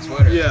put it on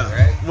Twitter. Yeah.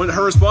 Right? When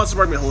her response is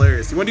probably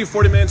hilarious. You want to do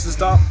 40 minutes to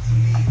stop?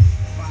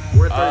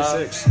 We're at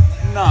 36.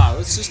 Nah,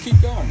 let's just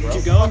keep going, bro.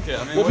 Keep going? Fuck it.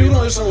 I mean, Well, what do people you don't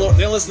want listen to,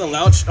 they don't listen to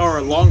loud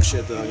or long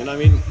shit, though. You know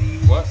what I mean?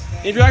 What?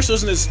 If you actually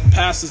listen to this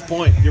past this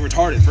point, you're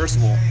retarded, first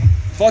of all.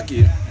 Fuck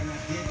you.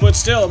 But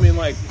still, I mean,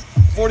 like,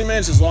 40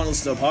 minutes is long to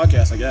listen to a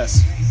podcast, I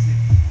guess.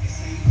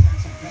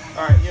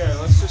 Alright, yeah,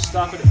 let's just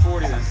stop it at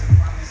 40 then.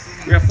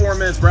 We got 4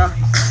 minutes, bro.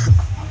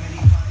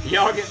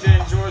 Y'all get to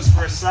enjoy us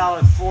for a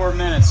solid 4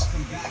 minutes.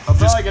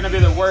 Probably gonna be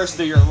the worst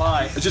of your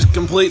life. It's just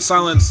complete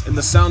silence and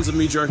the sounds of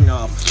me jerking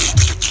off.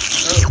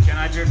 Oh, can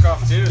I jerk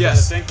off too? Is that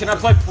Yes. a thing? Can I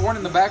play porn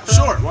in the background?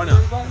 Sure, why not?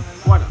 Everybody?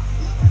 Why not?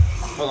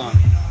 Hold on.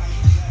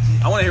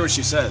 I want to hear what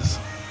she says.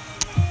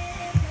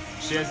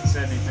 She hasn't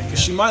said anything yet.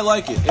 She might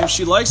like it. If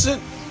she likes it,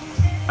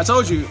 I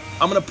told you,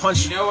 I'm gonna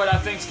punch. You know what I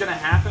think's gonna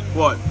happen?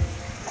 What?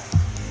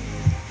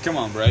 Come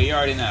on, bro. You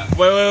already know.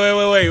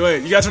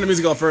 Wait. You gotta turn the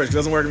music off first, because it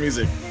doesn't work in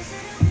music.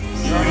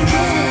 You already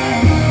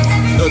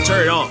know. No,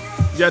 turn it on.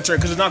 You gotta turn it,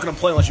 because it's not gonna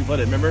play unless you put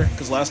it, remember?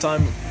 Because last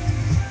time...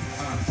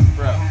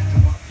 Bro,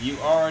 you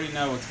already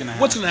know what's gonna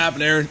happen. What's gonna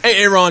happen, Aaron?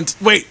 Hey, Aaron.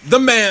 Wait, the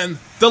man,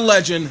 the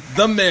legend,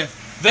 the myth,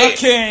 The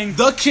king.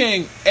 The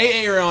king.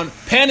 Hey, Aaron.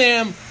 Pan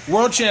Am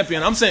world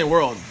champion. I'm saying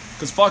world,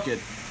 because fuck it.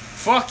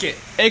 Fuck it.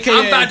 AKA...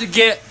 I'm about to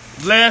get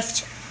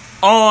left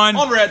on.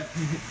 On red.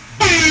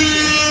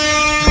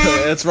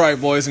 That's right,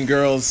 boys and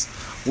girls.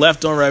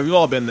 Left on red. We've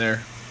all been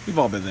there.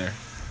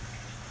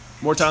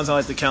 More times than I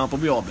like to count, but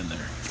we've all been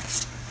there.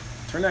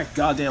 Turn that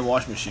goddamn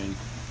wash machine.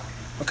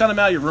 I'm kind of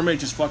mad your roommate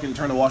just fucking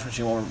turned the wash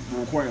machine while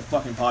we're recording a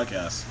fucking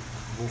podcast.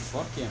 Well,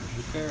 fuck him.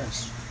 Who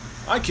cares?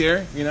 I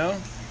care, you know?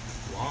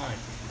 Why?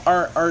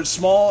 Our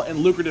small and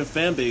lucrative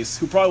fan base,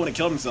 who probably would have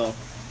killed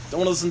himself, don't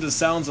want to listen to the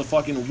sounds of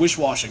fucking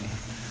wish-washing.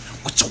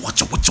 That's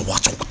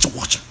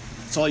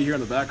all you hear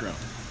in the background.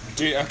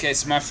 Dude, okay,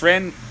 so my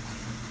friend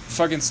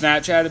fucking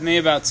Snapchatted me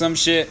about some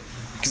shit,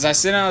 because I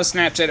sent out a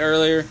Snapchat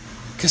earlier,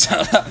 because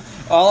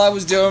all I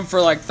was doing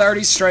for like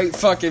 30 straight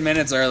fucking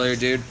minutes earlier,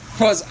 dude,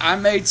 was I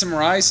made some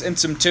rice and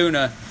some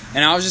tuna,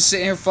 and I was just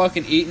sitting here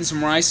fucking eating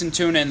some rice and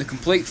tuna in the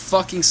complete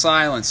fucking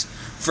silence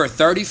for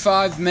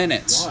 35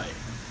 minutes. Why?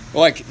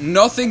 Like,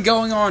 nothing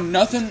going on,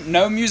 nothing,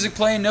 no music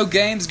playing, no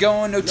games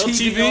going, no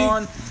TV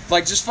on.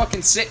 Like, just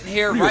fucking sitting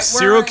here You right a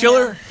serial where I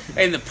killer? am,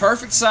 in the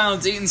perfect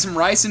silence, eating some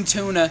rice and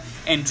tuna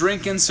and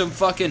drinking some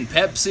fucking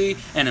Pepsi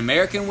and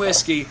American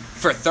whiskey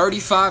for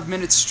 35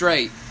 minutes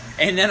straight.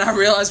 And then I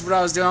realized what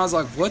I was doing. I was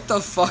like, what the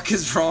fuck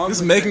is wrong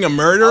Just with making me? a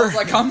murderer? I was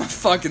like, I'm a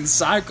fucking What a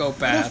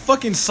psychopath.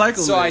 fucking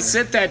cycle. So I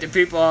sent that to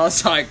people. I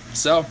was like,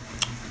 so,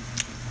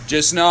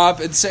 just know I've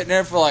been sitting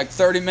there for like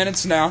 30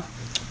 minutes now,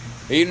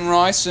 eating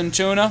rice and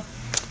tuna,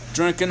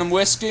 drinking them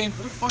whiskey,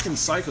 What a fucking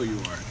psycho you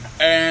are.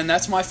 and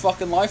that's my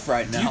fucking life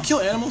right Do you now. kill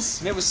animals?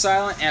 And it was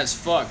silent as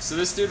fuck. So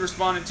this dude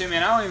responded to me,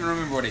 and I don't even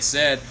remember what he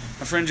said.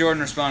 My friend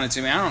Jordan responded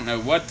to me. I don't know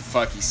what the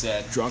fuck he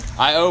said. Drunk.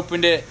 I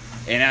opened it,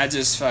 and I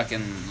just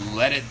fucking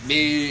let it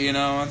be, you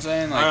know what I'm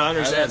saying? Like, I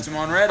understand. left him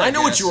on red, I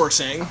know what guess. you were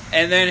saying.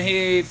 And then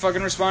he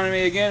fucking responded to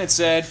me again. It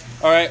said,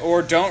 alright,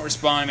 or don't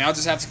respond to me. I'll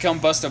just have to come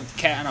bust a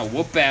cat and a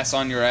whoop ass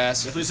on your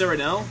ass. That's what you said right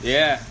now?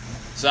 Yeah.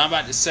 So I'm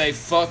about to say,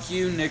 fuck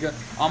you, nigga.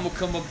 I'm gonna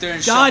come up there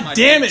and shove God my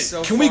damn dick it!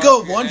 so Can we far go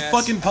up your one ass.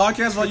 fucking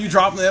podcast while you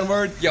dropping the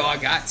N-word? Yo, I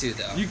got to,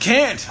 though. You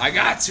can't. I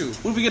got to.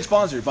 What if we get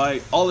sponsored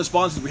by all the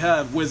sponsors we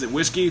have? What is it?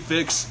 Whiskey,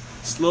 Fix,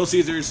 Slow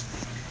Caesars.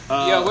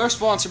 Yeah, we're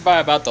sponsored by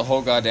about the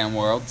whole goddamn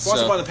world.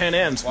 Sponsored so. by the Pan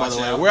Ams, by Watch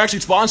the way. out. We're actually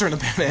sponsoring the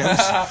Pan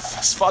Ams.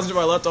 Sponsored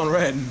by Left on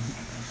Red.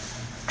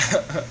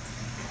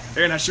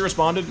 Aaron, has she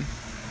responded?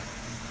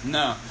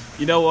 No,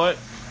 You know what?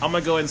 I'm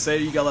gonna go ahead and say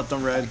you got Left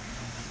on Red.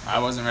 I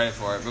wasn't ready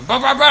for it. But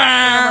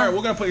Alright,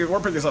 we're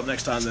pick this up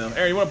next time though.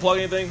 Aaron, you wanna plug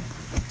anything?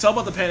 Tell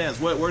about the Pan Ams.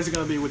 Where's it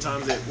gonna be? What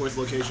time is it? Where's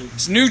the location?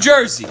 It's New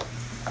Jersey,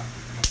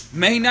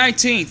 May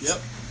 19th.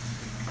 Yep.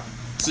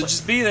 So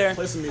just be there.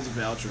 Play some music for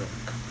the outro.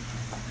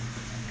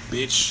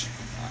 Bitch.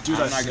 I'm Dude,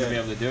 not gonna be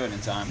able to do it in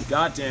time.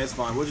 God damn, it's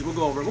fine. We'll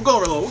go over. We'll go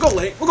over a little. We'll go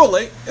late. We'll go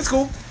late. It's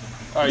cool.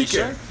 Are you Be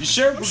sure? careful. You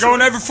sure? We're Sure.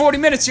 going over 40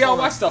 minutes, y'all.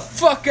 Watch the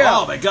fuck Oh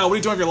out. my god, what are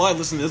you doing with your life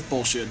listening to this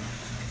bullshit?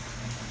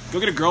 Go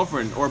get a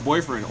girlfriend or a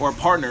boyfriend or a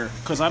partner,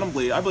 because I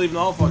believe in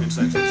all fucking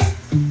sexes.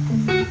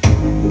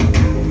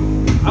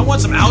 I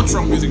want some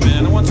outro music,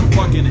 man. I want some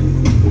fucking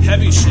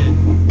heavy shit.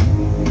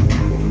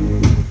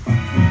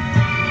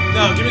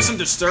 No, give me some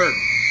Disturbed.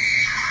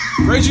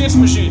 Rage Against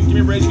the Machine. Give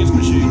me Rage Against the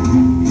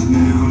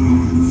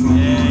Machine.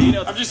 Yeah, you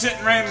know. I'm just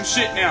hitting random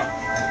shit now.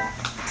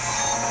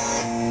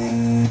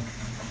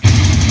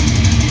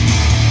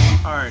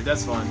 Alright,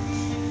 that's fine.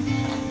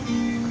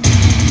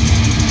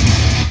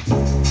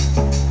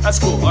 That's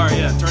cool. All right,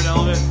 yeah. Turn down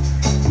a little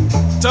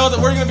bit. Tell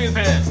them where are you gonna be in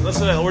Pan. Let's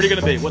know. Where are you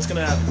gonna be? What's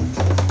gonna happen?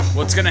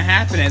 What's gonna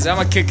happen is I'm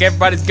gonna kick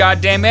everybody's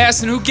goddamn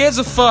ass, and who gives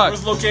a fuck?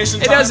 Where's the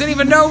location? It Time? doesn't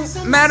even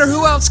matter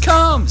who else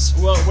comes.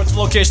 Well, what's the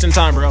location and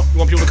time, bro? You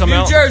want people to come New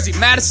out? Jersey,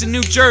 Madison,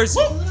 New Jersey.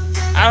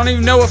 I don't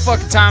even know what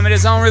fucking time it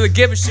is. I don't really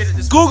give a shit at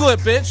this Google it,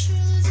 bitch.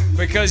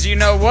 because you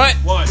know what?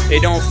 What?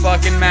 It don't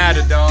fucking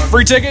matter, dog.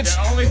 Free tickets?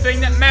 The only thing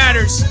that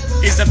matters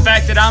is the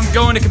fact that I'm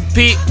going to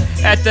compete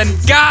at the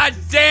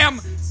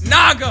goddamn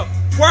Naga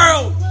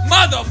World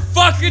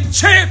Motherfucking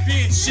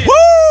Championship.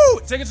 Woo!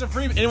 Tickets are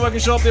free. Anyone can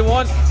show up if they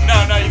want.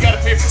 No, you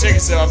gotta pay for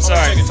tickets though. I'm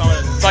sorry. Tickets on it.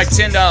 It's like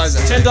 $10.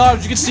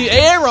 $10. You can see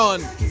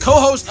Aaron,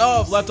 co-host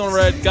of Left on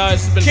Red.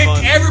 Guys, it's been Kick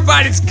fun.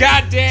 everybody's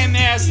goddamn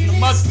ass in the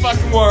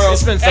motherfucking world.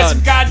 It's been That's fun.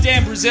 some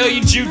goddamn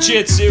Brazilian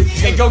Jiu-Jitsu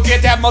and go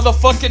get that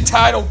motherfucking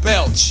title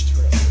belt.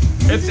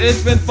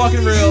 It's been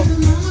fucking real.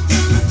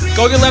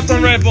 Go get Left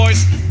on Red,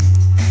 boys.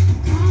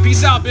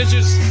 Peace out,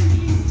 bitches.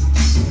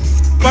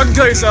 Fucking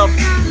kill yourself.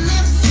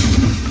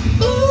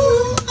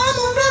 Ooh, I'm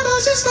a rebel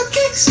just for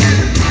kicks.